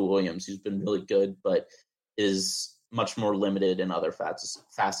actually Lou Williams, who's been really good, but is much more limited in other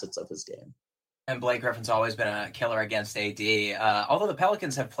facets of his game. And Blake Griffin's always been a killer against AD. Although the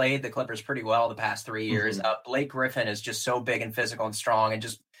Pelicans have played the Clippers pretty well the past 3 years, Blake Griffin is just so big and physical and strong, and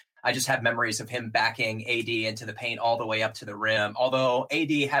I just have memories of him backing AD into the paint all the way up to the rim. Although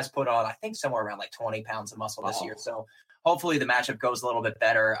AD has put on, I think, somewhere around like 20 pounds of muscle this year. So hopefully the matchup goes a little bit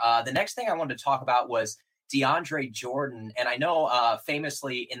better. The next thing I wanted to talk about was DeAndre Jordan. And I know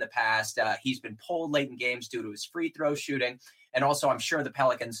famously in the past, he's been pulled late in games due to his free throw shooting. And also, I'm sure the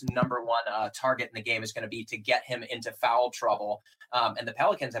Pelicans' number one target in the game is going to be to get him into foul trouble. And the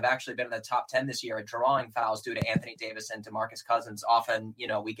Pelicans have actually been in the top 10 this year at drawing fouls due to Anthony Davis and DeMarcus Cousins. Often,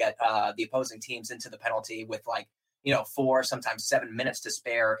 we get the opposing teams into the penalty with 4, sometimes 7 minutes to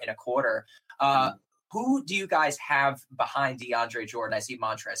spare in a quarter. Who do you guys have behind DeAndre Jordan? I see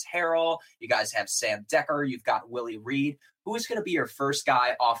Montrezl Harrell. You guys have Sam Decker. You've got Willie Reed. Who is going to be your first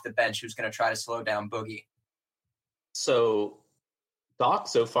guy off the bench who's going to try to slow down Boogie? So Doc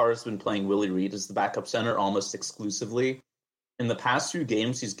so far has been playing Willie Reed as the backup center almost exclusively. In the past few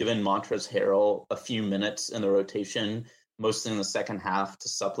games, he's given Montrezl Harrell a few minutes in the rotation, mostly in the second half to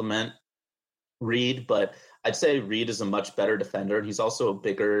supplement Reed. But I'd say Reed is a much better defender, and he's also a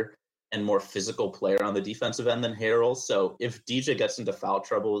bigger and more physical player on the defensive end than Harrell. So if DJ gets into foul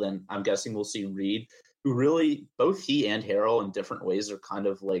trouble, then I'm guessing we'll see Reed, who really, both he and Harrell in different ways are kind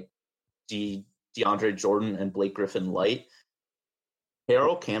of like DeAndre Jordan and Blake Griffin light.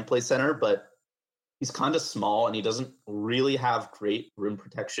 Harrell can play center, but he's kind of small and he doesn't really have great rim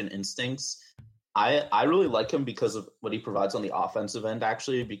protection instincts. I really like him because of what he provides on the offensive end,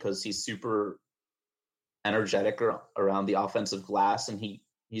 actually, because he's super energetic around the offensive glass, and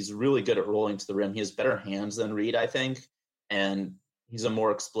he's really good at rolling to the rim. He has better hands than Reed, I think, and he's a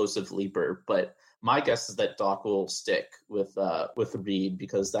more explosive leaper. But my guess is that Doc will stick with Reed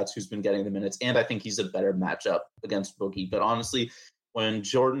because that's who's been getting the minutes, and I think he's a better matchup against Boogie. But honestly, when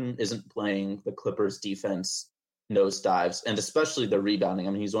Jordan isn't playing, the Clippers defense nosedives, and especially the rebounding.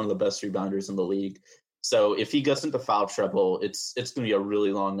 I mean, he's one of the best rebounders in the league. So if he gets into foul trouble, it's going to be a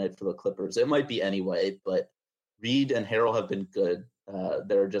really long night for the Clippers. It might be anyway, but Reed and Harrell have been good.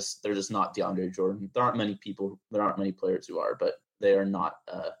 They're just not DeAndre Jordan. There aren't many players who are, but they are not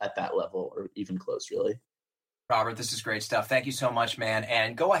at that level or even close, really. Robert, this is great stuff. Thank you so much, man.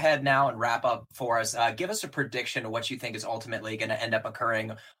 And go ahead now and wrap up for us. Give us a prediction of what you think is ultimately going to end up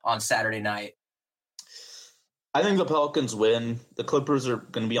occurring on Saturday night. I think the Pelicans win. The Clippers are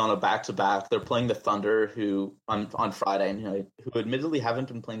going to be on a back-to-back. They're playing the Thunder, who on Friday, who admittedly haven't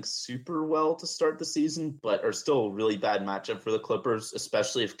been playing super well to start the season, but are still a really bad matchup for the Clippers,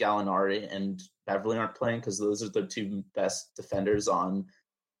 especially if Gallinari and Beverly aren't playing, because those are the two best defenders on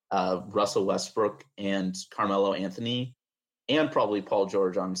Russell Westbrook and Carmelo Anthony, and probably Paul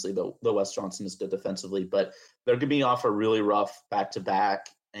George, honestly, though Wes Johnson is good defensively. But they're going to be off a really rough back-to-back,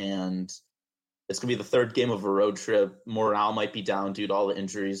 and it's going to be the third game of a road trip. Morale might be down due to all the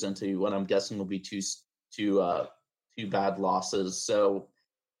injuries and to what I'm guessing will be two bad losses. So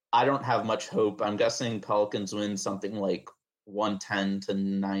I don't have much hope. I'm guessing Pelicans win something like 110 to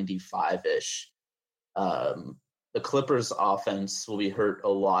 95-ish. The Clippers offense will be hurt a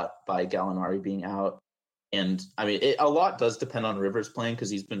lot by Gallinari being out. And I mean, a lot does depend on Rivers playing because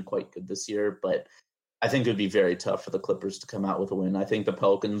he's been quite good this year, but I think it would be very tough for the Clippers to come out with a win. I think the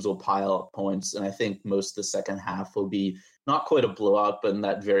Pelicans will pile up points, and I think most of the second half will be not quite a blowout, but in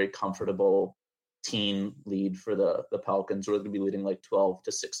that very comfortable teen lead for the Pelicans, where they're going to be leading like 12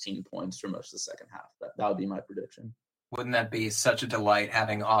 to 16 points for most of the second half. That would be my prediction. Wouldn't that be such a delight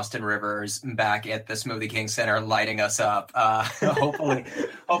having Austin Rivers back at the Smoothie King Center lighting us up?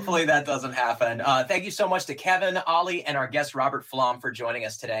 Hopefully that doesn't happen. Thank you so much to Kevin, Ollie, and our guest Robert Flom for joining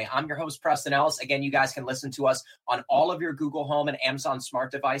us today. I'm your host, Preston Ellis. Again, you guys can listen to us on all of your Google Home and Amazon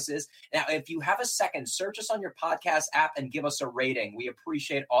smart devices. Now, if you have a second, search us on your podcast app and give us a rating. We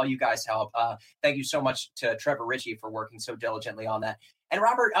appreciate all you guys' help. Thank you so much to Trevor Ritchie for working so diligently on that. And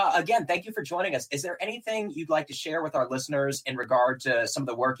Robert, again, thank you for joining us. Is there anything you'd like to share with our listeners in regard to some of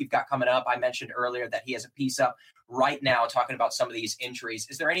the work you've got coming up? I mentioned earlier that he has a piece up right now talking about some of these injuries.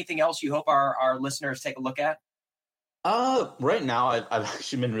 Is there anything else you hope our listeners take a look at? Right now, I've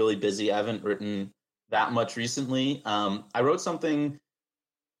actually been really busy. I haven't written that much recently. I wrote something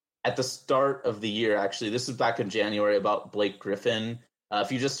at the start of the year, actually. This is back in January about Blake Griffin. If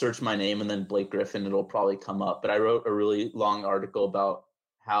you just search my name and then Blake Griffin, it'll probably come up. But I wrote a really long article about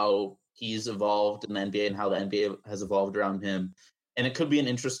how he's evolved in the NBA and how the NBA has evolved around him. And it could be an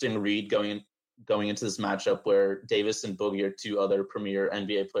interesting read going into this matchup where Davis and Boogie are two other premier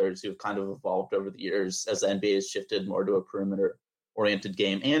NBA players who have kind of evolved over the years as the NBA has shifted more to a perimeter-oriented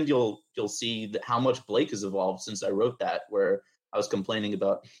game. And you'll see how much Blake has evolved since I wrote that, where I was complaining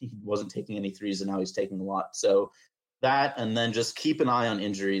about he wasn't taking any threes and now he's taking a lot. So that, and then just keep an eye on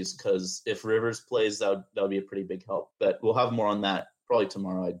injuries, because if Rivers plays, that'll be a pretty big help. But we'll have more on that probably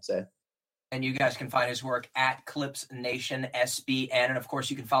tomorrow, I'd say. And you guys can find his work at Clips Nation SBN. And of course,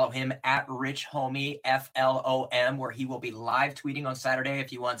 you can follow him at Rich Homie FLOM, where he will be live tweeting on Saturday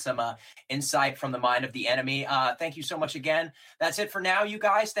if you want some insight from the mind of the enemy. Thank you so much again. That's it for now, you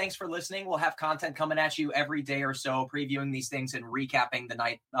guys. Thanks for listening. We'll have content coming at you every day or so, previewing these things and recapping the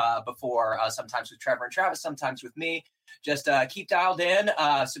night before, sometimes with Trevor and Travis, sometimes with me. Just keep dialed in,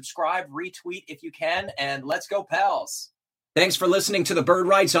 subscribe, retweet if you can, and let's go, Pels. Thanks for listening to the Bird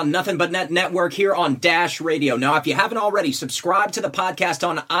Rights on Nothing But Net Network here on Dash Radio. Now, if you haven't already, subscribe to the podcast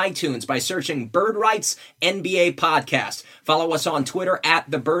on iTunes by searching Bird Rights NBA Podcast. Follow us on Twitter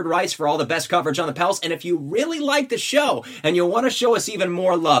at The Bird Rights for all the best coverage on the Pels. And if you really like the show and you want to show us even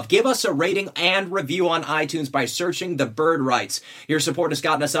more love, give us a rating and review on iTunes by searching The Bird Rights. Your support has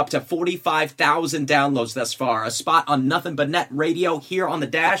gotten us up to 45,000 downloads thus far, a spot on Nothing But Net Radio here on the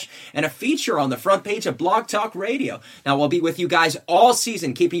Dash, and a feature on the front page of Blog Talk Radio. Now, we'll be with you guys all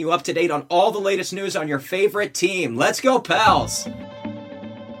season, keeping you up to date on all the latest news on your favorite team. Let's go, Pels!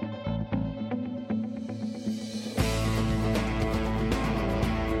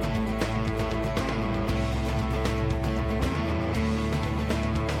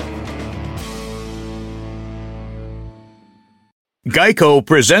 Geico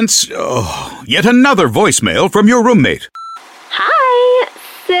presents yet another voicemail from your roommate. Hi!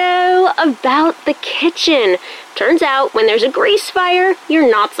 So, about the kitchen. Turns out, when there's a grease fire, you're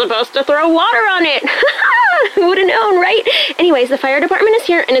not supposed to throw water on it. Who would have known, right? Anyways, the fire department is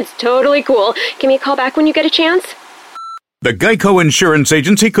here, and it's totally cool. Give me a call back when you get a chance. The Geico Insurance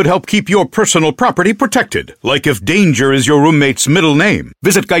Agency could help keep your personal property protected, like if danger is your roommate's middle name.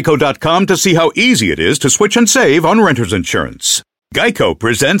 Visit geico.com to see how easy it is to switch and save on renter's insurance. Geico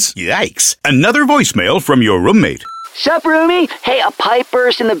presents, yikes, another voicemail from your roommate. Sup, roomie? Hey, a pipe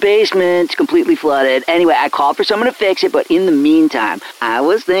burst in the basement. It's completely flooded. Anyway, I called for someone to fix it, but in the meantime, I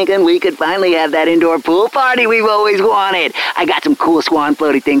was thinking we could finally have that indoor pool party we've always wanted. I got some cool swan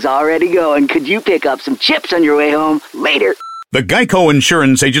floaty things already going. Could you pick up some chips on your way home? Later. The Geico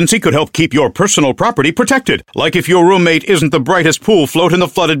Insurance Agency could help keep your personal property protected, like if your roommate isn't the brightest pool float in the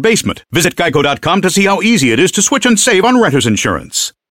flooded basement. Visit geico.com to see how easy it is to switch and save on renter's insurance.